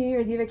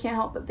Eve, I can't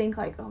help but think,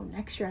 like, oh,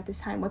 next year at this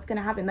time, what's going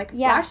to happen? Like,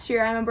 last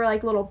year, I remember,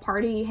 like, a little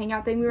party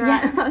hangout thing we were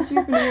at last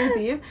year for New Year's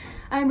Eve.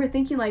 I remember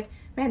thinking, like,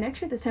 man, next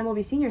year at this time we'll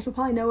be seniors. We'll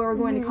probably know where we're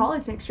going to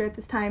college next year at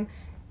this time.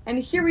 And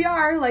here we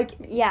are, like,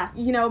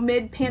 you know,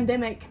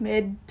 mid-pandemic,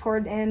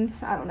 toward end,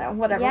 I don't know,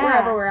 whatever,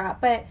 wherever we're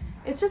at. But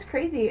it's just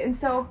crazy. And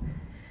so,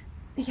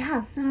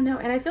 yeah, I don't know.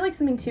 And I feel like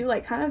something, too,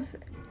 like, kind of,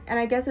 and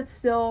I guess it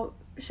still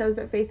shows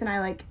that Faith and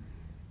I, like,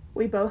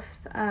 we both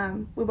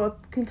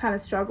can kind of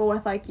struggle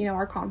with, like, you know,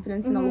 our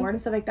confidence in the Lord and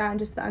stuff like that, and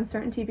just the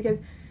uncertainty,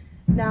 because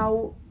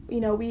now,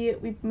 you know, we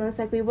most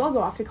likely will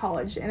go off to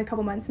college in a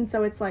couple months, and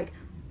so it's like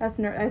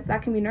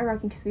that can be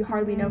nerve-wracking because we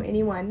hardly know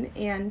anyone,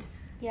 and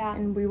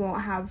we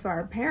won't have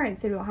our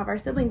parents, and we won't have our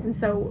siblings, and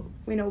so,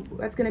 you know,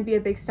 that's going to be a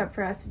big step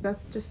for us,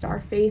 both just our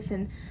faith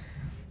and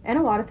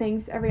a lot of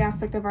things, every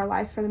aspect of our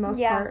life for the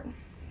most part.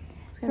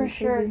 It's gonna be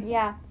crazy.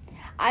 Yeah.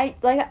 I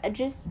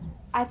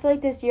feel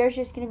like this year is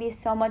just going to be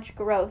so much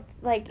growth.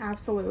 Like,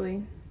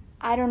 absolutely.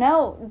 I don't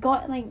know.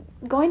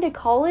 Going to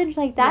college,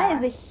 like, that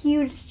is a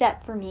huge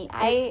step for me.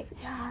 I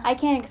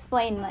can't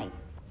explain. Like,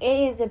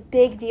 it is a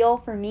big deal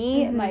for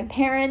me, my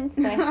parents,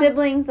 my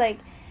siblings. Like,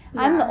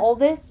 I'm the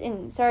oldest,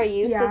 and so are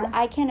you. So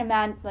I can't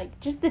imagine, like,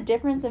 just the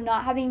difference of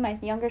not having my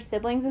younger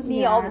siblings with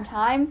me all the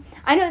time.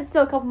 I know it's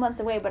still a couple months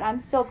away, but I'm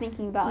still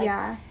thinking about,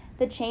 like,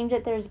 the change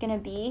that there's going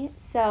to be.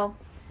 So,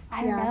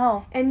 I don't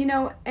know. And, you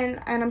know,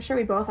 and I'm sure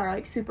we both are,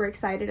 like, super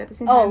excited at the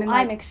same time. Oh, and,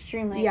 like, I'm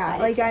extremely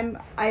excited. Yeah,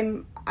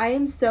 like, I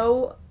am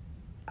so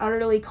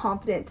utterly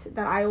confident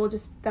that I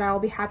will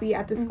be happy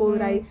at the school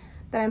that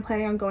I'm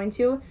planning on going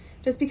to,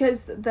 just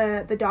because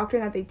the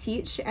doctrine that they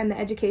teach and the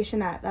education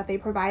that they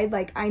provide,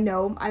 like, I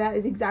know that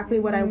is exactly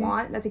what I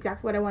want. That's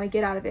exactly what I want to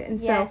get out of it. And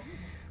so,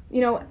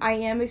 you know, I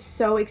am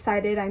so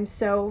excited. I'm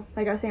so,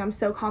 like I was saying, I'm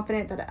so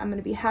confident that I'm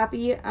going to be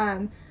happy.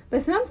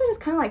 But sometimes I just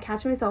kind of, like,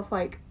 catch myself,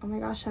 like, oh my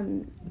gosh,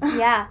 I'm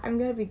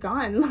going to be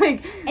gone.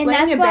 Like, and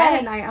laying in bed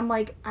at night, I'm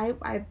like,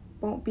 I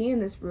won't be in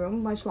this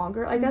room much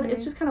longer. Like, that,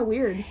 it's just kind of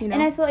weird, you know?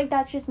 And I feel like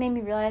that's just made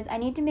me realize I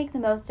need to make the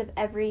most of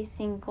every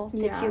single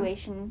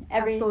situation,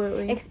 every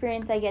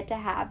experience I get to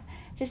have.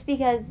 Just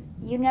because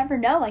you never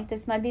know, like,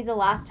 this might be the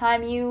last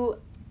time you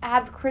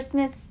have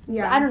Christmas.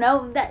 I don't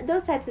know,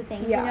 those types of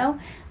things, you know?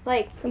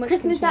 Like, so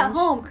Christmas at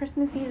home,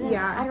 Christmas season,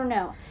 I don't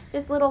know.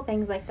 Just little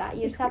things like that.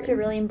 You just have to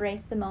really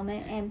embrace the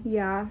moment and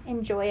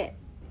enjoy it.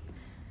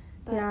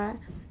 But,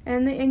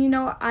 and you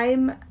know, I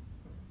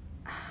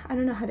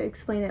don't know how to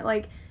explain it.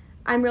 Like,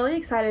 I'm really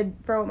excited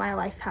for what my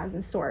life has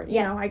in store.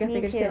 You know, I guess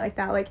I could say it like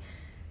that. Like,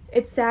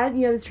 it's sad,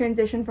 you know, this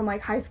transition from,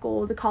 like, high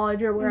school to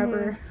college or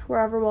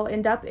wherever we'll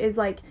end up is,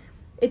 like,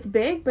 it's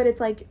big, but it's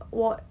like,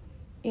 well,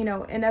 you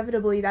know,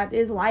 inevitably that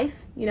is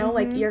life, you know,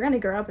 like, you're going to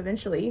grow up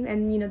eventually,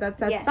 and, you know,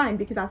 that's fine,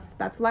 because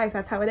that's life,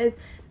 that's how it is.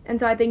 And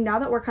so I think now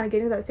that we're kind of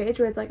getting to that stage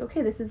where it's like,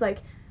 okay, this is, like,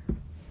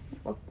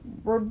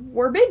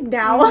 we're big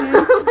now, like,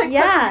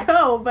 let's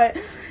go. But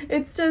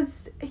it's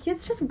just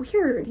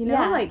weird, you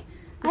know, like,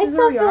 I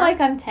still feel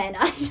like I'm 10.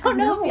 I don't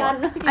know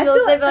if you feel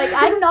the same, but, like,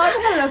 I'm not. I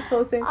don't know if feel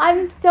the same.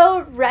 I'm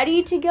so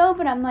ready to go,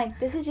 but I'm like,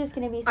 this is just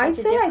going to be such a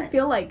difference. I'd say I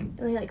feel like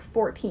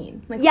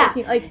 14. Like,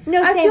 14. Like,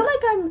 no, I same. feel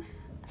like I'm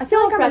I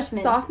feel like I'm a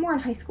sophomore in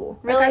high school.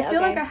 Really? Like, I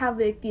feel like I have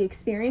the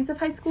experience of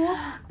high school,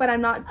 but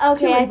I'm not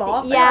too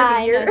involved. Yeah,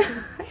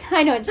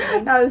 I know what you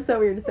mean. That was so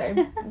weird to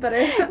say, but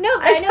I know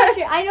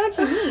what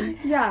you mean.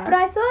 Yeah. But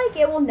I feel like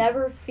it will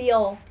never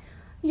feel.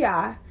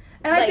 Yeah.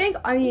 And like,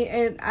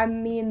 I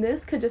mean,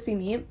 this could just be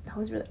me. That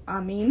was really,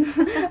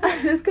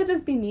 this could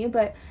just be me,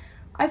 but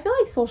I feel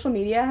like social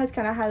media has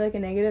kind of had, like, a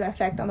negative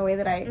effect on the way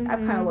that I've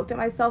kind of looked at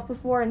myself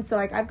before. And so,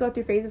 like, I've gone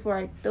through phases where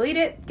I delete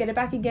it, get it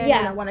back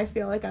again, when I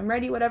feel like I'm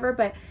ready, whatever.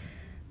 But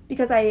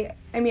because I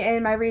mean,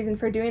 and my reason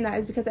for doing that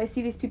is because I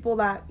see these people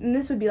that, and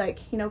this would be, like,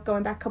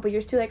 going back a couple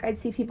years too, like, I'd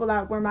see people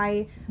that were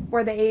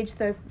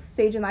the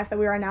stage in life that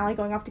we are now, like,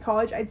 going off to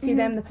college. I'd see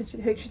them, the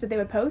pictures that they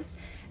would post,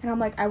 and I'm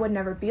like, I would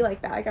never be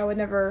like that. Like, I would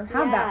never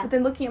have that. But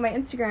then looking at my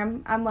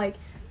Instagram, I'm like,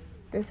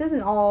 this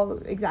isn't all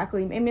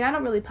exactly, I mean, I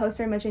don't really post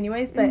very much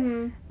anyways, but,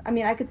 I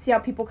mean, I could see how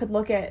people could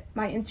look at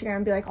my Instagram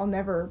and be like, I'll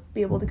never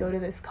be able to go to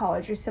this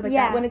college or stuff like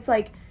that, when it's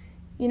like,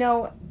 I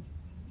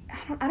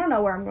don't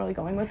know where I'm really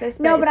going with this.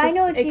 But no, but I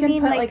know what you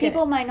mean, like,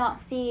 people might not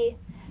see,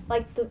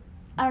 like,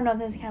 I don't know if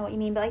this is kind of what you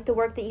mean, but, like, the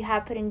work that you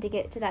have put in to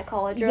get to that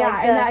college. Or,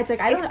 and it's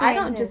like, I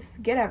don't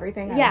just get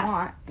everything I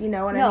want, you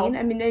know what I mean?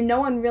 I mean, no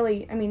one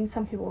really, I mean,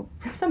 some people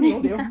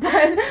do,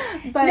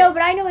 but. No,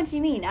 but I know what you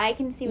mean. I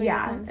can see where you're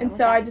coming from. And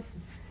so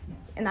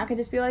and that could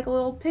just be, like, a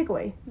little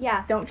takeaway.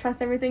 Yeah. Don't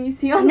trust everything you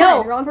see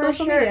online or on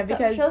social media,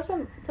 because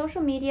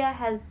social media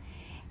has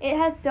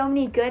so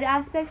many good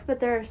aspects, but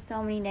there are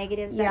so many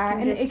negatives that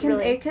can just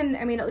it can,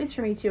 I mean, at least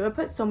for me too, it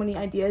puts so many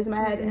ideas in my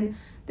head and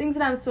things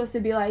that I'm supposed to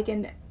be like,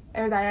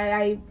 or that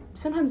I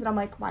sometimes I'm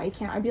like, why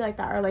can't I be like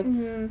that? Or, like,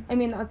 I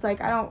mean, it's like,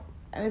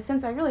 in a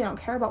sense, I really don't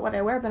care about what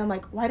I wear, but I'm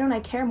like, why don't I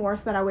care more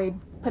so that I would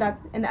put up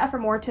in the effort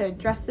more to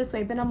dress this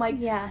way? But I'm like,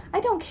 I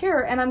don't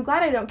care, and I'm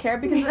glad I don't care,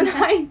 because then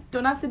I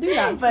don't have to do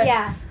that. But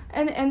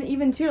and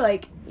even too,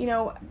 like,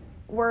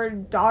 we're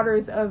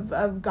daughters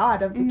of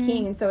God, of the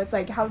King, and so it's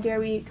like, how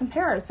dare we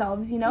compare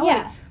ourselves?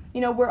 Like,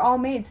 we're all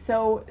made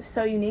so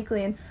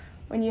uniquely, and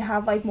when you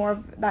have, like, more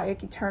of that,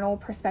 like, eternal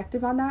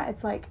perspective on that,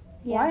 it's like,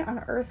 why on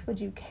earth would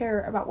you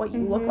care about what you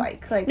look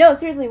like? Like, no,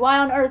 seriously, why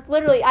on earth?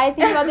 Literally, I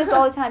think about this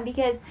all the time,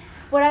 because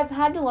what I've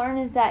had to learn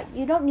is that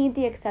you don't need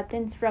the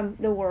acceptance from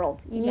the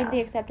world. You need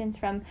the acceptance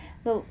from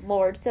the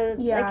Lord. So,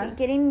 like,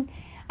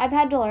 I've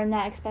had to learn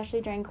that,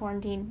 especially during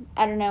quarantine.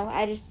 I don't know,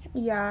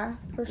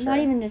 for sure. Not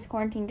even just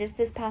quarantine, just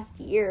this past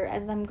year,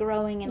 as I'm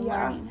growing and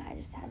learning, I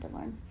just had to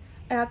learn.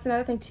 And that's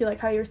another thing, too, like,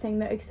 how you were saying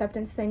the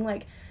acceptance thing.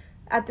 Like,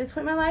 at this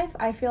point in my life,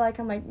 I feel like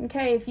I'm like,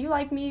 okay, if you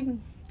like me,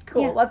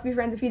 cool, let's be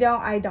friends. If you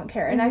don't, I don't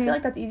care. And I feel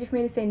like that's easy for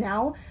me to say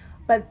now,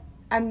 but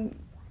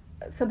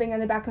something in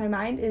the back of my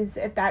mind is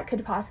if that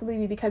could possibly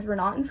be because we're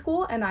not in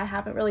school and I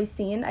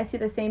see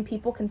the same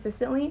people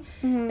consistently,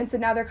 and so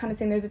now they're kind of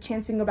saying there's a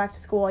chance we can go back to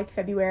school, like,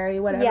 February,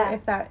 whatever,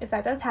 if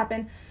that does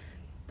happen.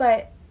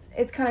 But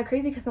it's kind of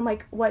crazy, because I'm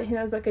like, who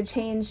knows what could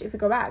change if we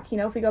go back,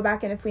 if we go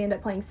back and if we end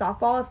up playing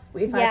softball,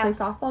 if I play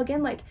softball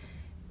again, like,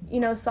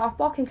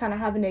 softball can kind of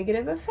have a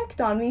negative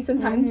effect on me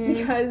sometimes,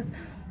 because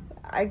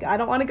I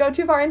don't want to go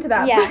too far into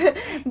that,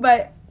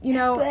 but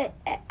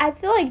I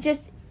feel like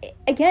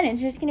again,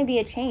 it's just going to be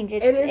a change.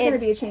 It is going to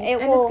be a change.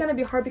 It's going to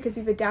be hard because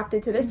we've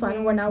adapted to this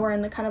one, where now we're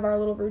in the kind of our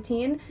little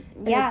routine,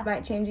 and it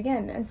might change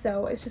again. And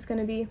so it's just going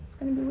to be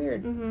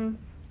weird.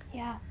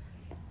 Yeah.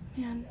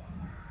 Man.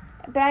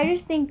 But I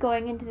just think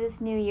going into this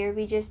new year,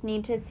 we just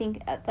need to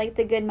think, like,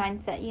 the good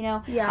mindset,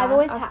 Yeah,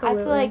 absolutely. I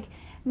feel like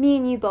me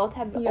and you both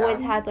have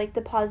always had, like,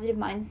 the positive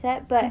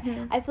mindset, but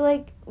I feel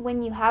like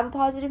when you have a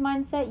positive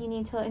mindset, you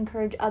need to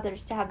encourage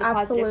others to have the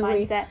positive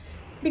mindset.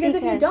 Because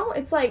if you don't,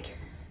 it's like,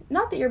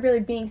 not that you're really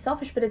being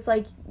selfish, but it's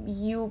like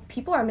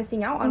people are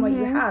missing out on what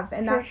you have,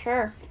 and that's,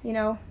 for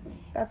sure.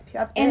 That's big.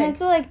 And I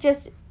feel like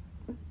just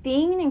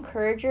being an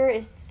encourager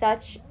is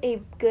such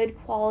a good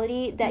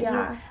quality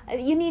that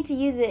you need to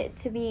use it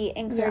to be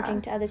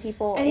encouraging to other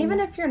people. And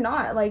even if you're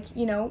not, like,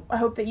 I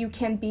hope that you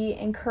can be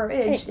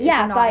encouraged if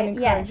you're not an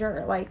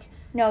encourager. Like,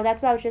 no,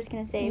 that's what I was just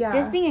going to say.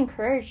 Just being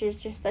encouraged is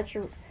just such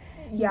a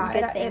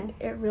good thing.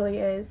 It really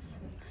is.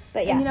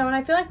 But and, and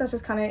I feel like that's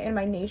just kind of in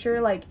my nature,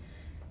 like,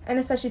 and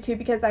especially too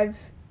because I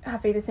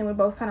have faith in we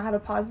both kind of have a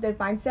positive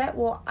mindset.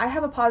 Well, I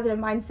have a positive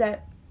mindset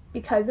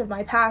because of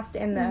my past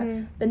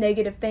and the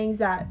negative things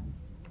that,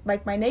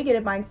 like, my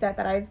negative mindset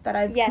that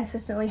I've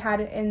consistently had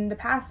in the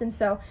past. And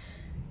so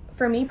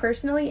for me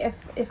personally,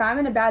 if I'm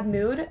in a bad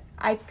mood,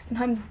 I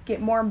sometimes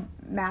get more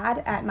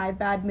mad at my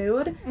bad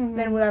mood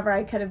than whatever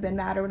I could have been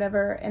mad or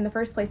whatever in the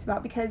first place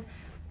about, because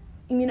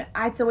I mean,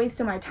 it's a waste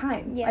of my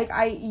time. Yes.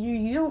 Like,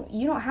 you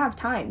don't have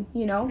time,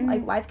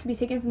 like, life can be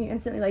taken from you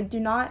instantly. Like, do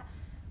not,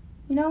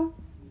 don't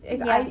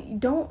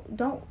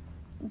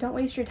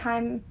waste your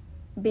time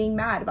being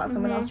mad about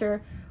someone else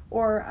or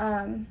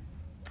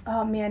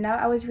oh man, now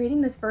I was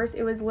reading this verse.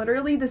 It was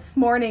literally this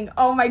morning.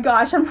 Oh my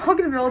gosh, I'm not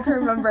going to be able to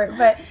remember it,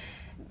 but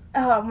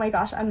oh my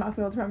gosh, I'm not going to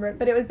be able to remember it.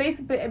 But it was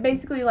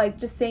basically like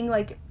just saying,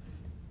 like,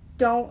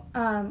 don't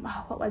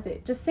what was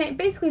it? Just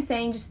basically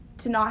saying just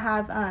to not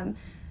have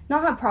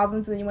not have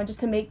problems with anyone, just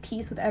to make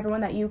peace with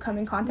everyone that you come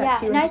in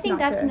contact to. And I think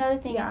that's another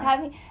thing, is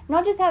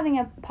not just having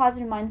a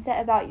positive mindset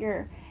about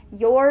your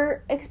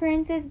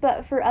experiences,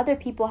 but for other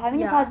people,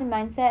 having a positive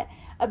mindset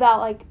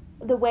about, like,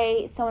 the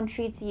way someone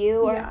treats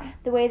you or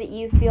the way that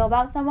you feel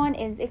about someone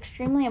is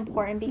extremely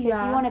important, because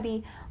you want to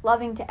be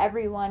loving to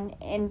everyone,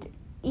 and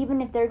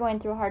even if they're going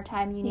through a hard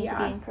time, you need to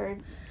be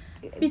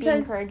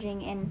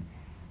encouraging, and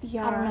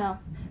I don't know.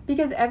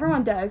 Because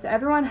everyone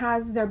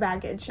has their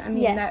baggage. I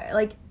mean,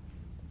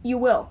 you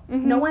will.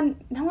 Mm-hmm. No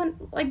one,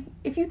 like,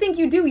 if you think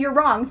you do, you're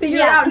wrong. Figure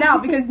it out now,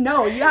 because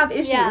no, you have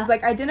issues. Yeah.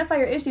 Like, identify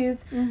your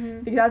issues,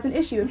 because that's an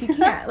issue if you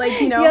can't.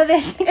 Like, you have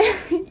issues.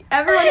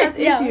 Everyone has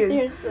issues.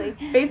 Seriously.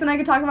 Faith and I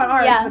could talk about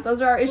ours, but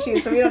those are our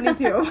issues, so we don't need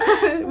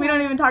to. We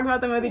don't even talk about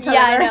them with each other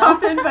very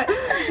often, but,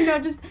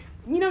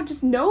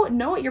 just know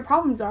what your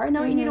problems are,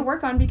 know what you need to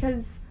work on,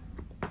 because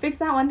fix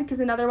that one,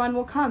 because another one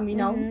will come,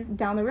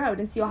 down the road,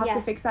 and so you'll have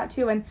to fix that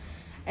too, and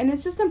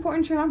it's just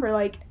important to remember,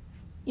 like,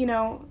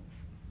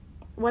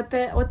 what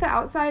the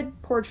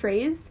outside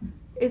portrays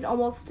is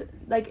almost,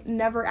 like,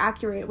 never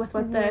accurate with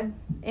what the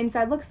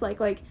inside looks like.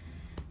 Like,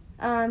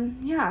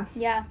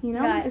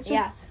 it's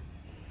just,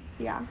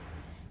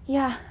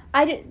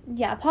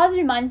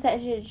 positive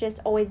mindset has just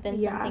always been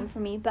something for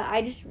me, but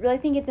I just really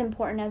think it's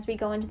important as we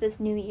go into this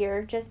new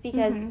year, just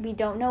because we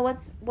don't know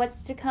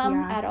what's to come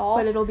at all.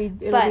 But it'll be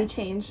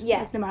changed.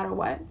 Yes. Like, no matter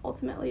what,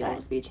 ultimately it'll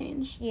just be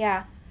changed.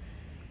 Yeah.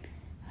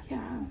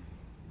 Yeah.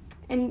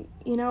 And,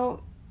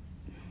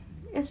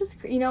 it's just,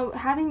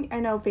 I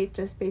know Faith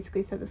just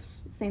basically said this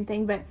same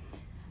thing, but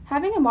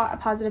having a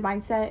positive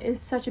mindset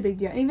is such a big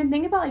deal. And even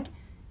think about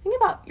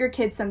your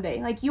kids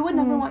someday. Like, you would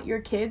never want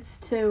your kids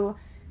to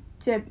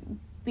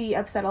be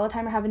upset all the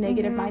time or have a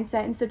negative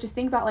mindset. And so just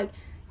think about, like,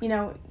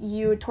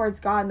 you towards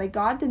God. Like,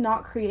 God did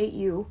not create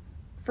you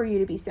for you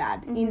to be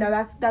sad.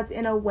 That's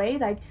in a way,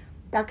 like,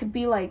 that could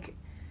be, like,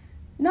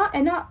 not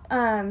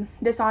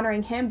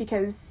dishonoring him,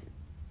 because,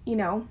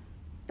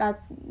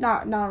 that's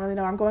not really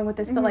know where I'm going with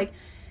this, but, like,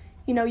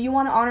 you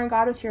want to honor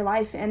God with your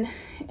life, and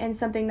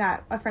something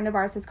that a friend of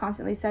ours has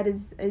constantly said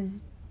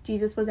is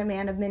Jesus was a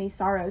man of many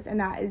sorrows, and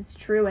that is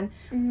true,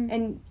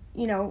 and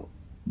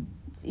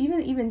it's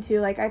even too,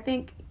 like, I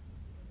think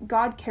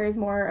God cares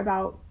more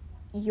about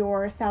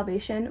your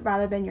salvation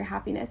rather than your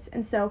happiness,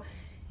 and so,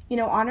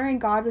 honoring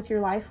God with your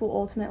life will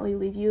ultimately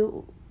lead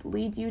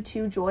you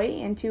to joy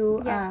and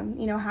to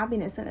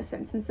happiness, in a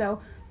sense, and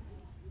so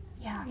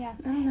I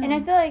don't know. And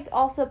I feel like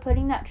also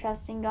putting that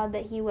trust in God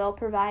that he will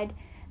provide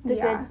the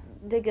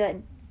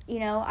good,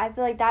 I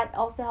feel like that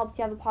also helps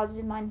you have a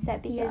positive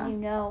mindset, because you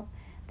know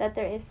that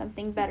there is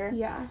something better.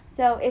 Yeah.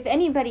 So if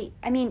anybody,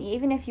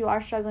 even if you are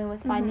struggling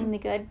with finding the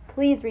good,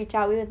 please reach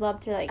out. We would love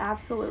to, like,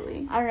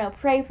 absolutely, I don't know,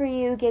 pray for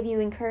you, give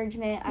you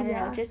encouragement, I don't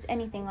know, just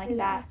anything like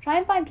that. Try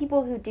and find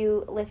people who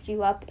do lift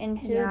you up and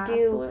who do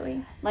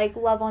absolutely, like,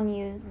 love on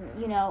you,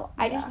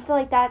 I just feel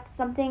like that's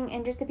something,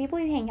 and just the people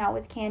you hang out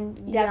with can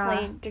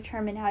definitely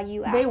determine how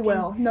you act. They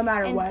will, no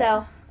matter what. And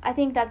so I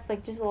think that's,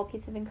 like, just a little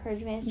piece of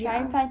encouragement, is try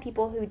and find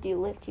people who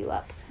do lift you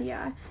up.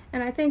 Yeah.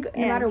 And I think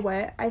no matter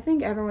what, I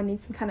think everyone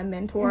needs some kind of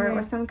mentor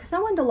or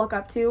someone to look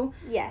up to.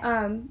 Yes.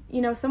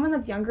 Someone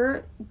that's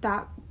younger,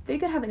 that they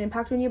could have an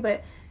impact on you,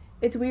 but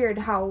it's weird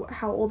how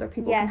older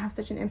people can have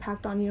such an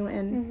impact on you.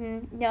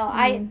 And no,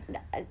 I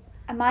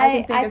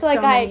feel like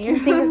I can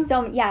think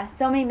of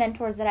so many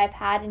mentors that I've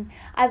had, and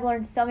I've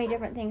learned so many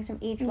different things from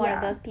each one of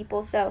those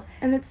people. So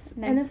and this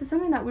is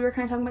something that we were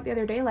kind of talking about the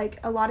other day. Like,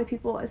 a lot of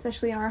people,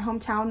 especially in our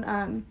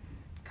hometown,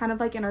 kind of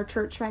like in our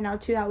church right now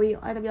too, that we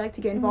like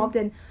to get involved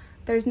in.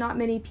 There's not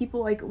many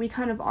people, like, we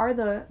kind of are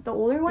the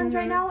older ones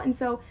right now, and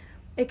so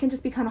it can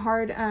just be kind of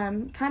hard,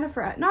 kind of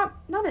for not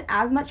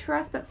as much for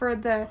us, but for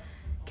the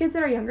kids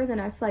that are younger than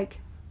us,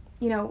 like,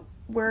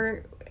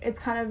 it's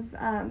kind of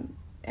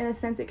in a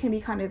sense, it can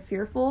be kind of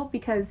fearful,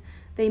 because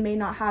they may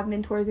not have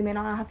mentors, they may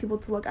not have people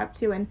to look up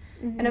to, and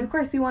of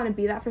course we want to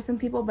be that for some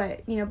people,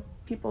 but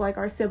people like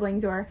our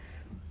siblings, or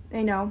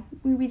we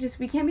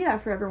can't be that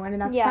for everyone,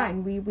 and that's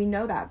fine. We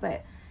know that,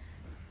 but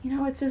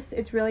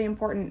it's really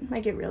important,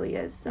 like, it really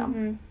is.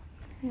 So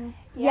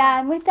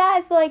and with that,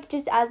 I feel like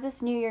just as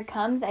this new year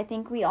comes, I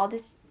think we all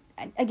just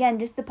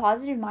the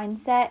positive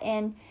mindset,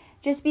 and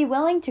just be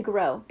willing to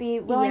grow. Be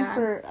willing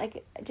for,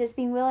 like, just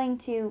being willing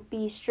to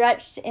be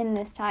stretched in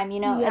this time,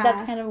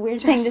 That's kind of a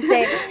weird thing to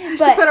say.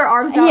 But put our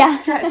arms out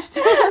stretched.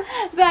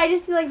 But I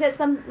just feel like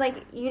that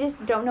you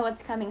just don't know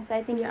what's coming, so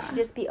I think you should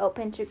just be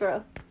open to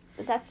growth.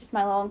 But that's just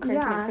my little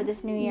encouragement for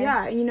this new year.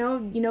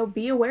 Yeah,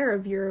 be aware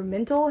of your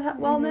mental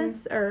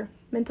wellness, or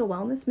mental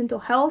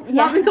health,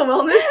 not mental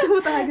wellness.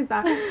 What the heck is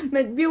that?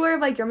 But be aware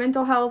of, like, your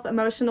mental health,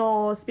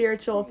 emotional,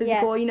 spiritual,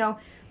 physical,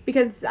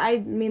 because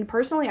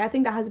personally, I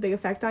think that has a big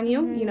effect on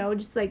you.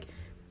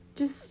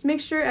 Just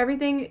make sure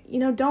everything,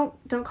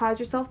 don't cause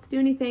yourself to do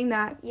anything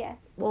that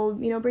will,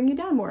 bring you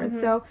down more.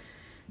 So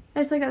I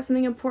just feel like that's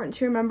something important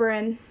to remember,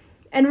 and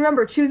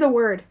remember, choose a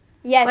word.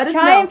 Yes,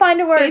 try and find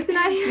a word. Faith and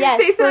I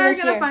are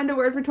gonna find a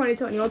word for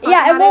 2020. We'll talk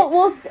about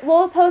and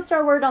we'll post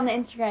our word on the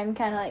Instagram,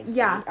 kind of like.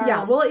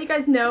 Yeah. We'll let you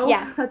guys know.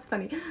 Yeah, that's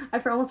funny. I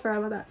almost forgot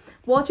about that.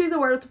 We'll choose a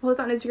word to post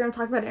on Instagram.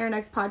 Talk about it in our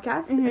next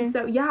podcast. And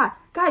so guys,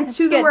 that's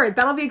choose a word.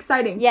 That'll be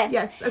exciting.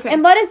 Yes. Okay.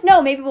 And let us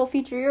know. Maybe we'll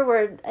feature your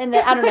word in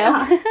the. I don't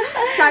know.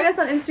 Tag us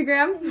on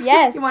Instagram.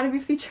 Yes. You want to be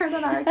featured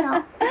on our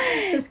account?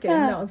 Just kidding.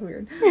 That was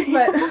weird.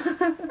 But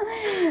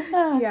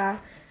yeah.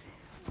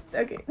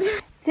 Okay.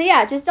 So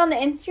yeah, just on the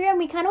Instagram,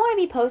 we kind of want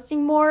to be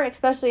posting more,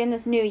 especially in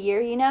this new year,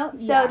 you know?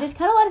 So just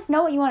kind of let us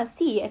know what you want to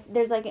see. If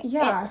there's like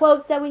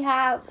quotes that we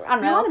have, I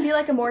don't know. We want to be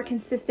like a more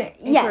consistent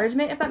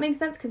encouragement, if that makes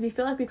sense, because we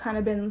feel like we've kind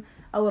of been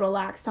a little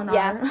laxed on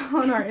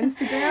our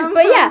Instagram.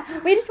 But yeah,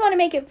 we just want to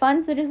make it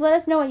fun, so just let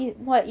us know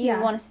what you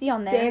want to see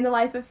on there. Day in the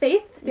life of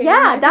Faith.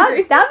 That would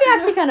be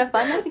actually kind of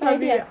fun. That's a good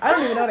idea. I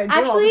don't even know what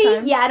I do all the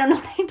time. Yeah, I don't know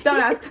what I do.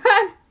 Don't ask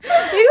that.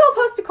 Maybe we'll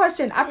post a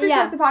question after we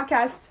post the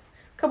podcast.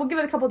 Give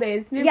it a couple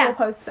days. Maybe we'll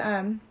post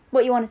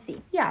what you want to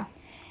see. Yeah.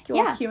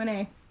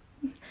 Q&A.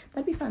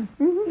 That'd be fun.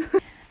 Mm-hmm.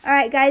 All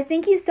right, guys.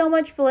 Thank you so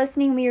much for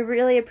listening. We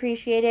really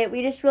appreciate it.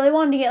 We just really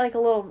wanted to get like a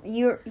little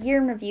year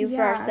in review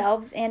for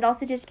ourselves, and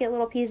also just get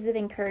little pieces of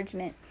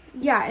encouragement.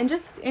 Yeah, and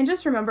just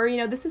remember,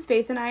 this is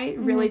Faith and I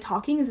really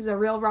talking. This is a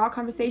real raw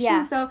conversation.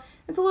 Yeah. So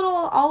it's a little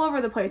all over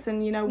the place,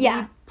 and we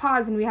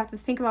pause and we have to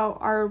think about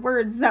our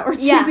words that we're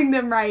choosing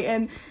them right.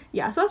 And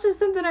so that's just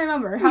something to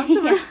remember.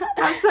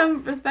 Have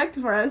some respect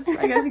for us,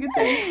 I guess you could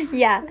say.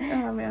 Yeah.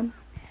 Oh man.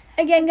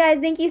 Again, guys,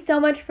 thank you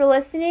so much for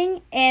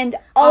listening, and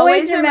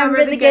always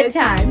remember the good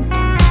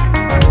times.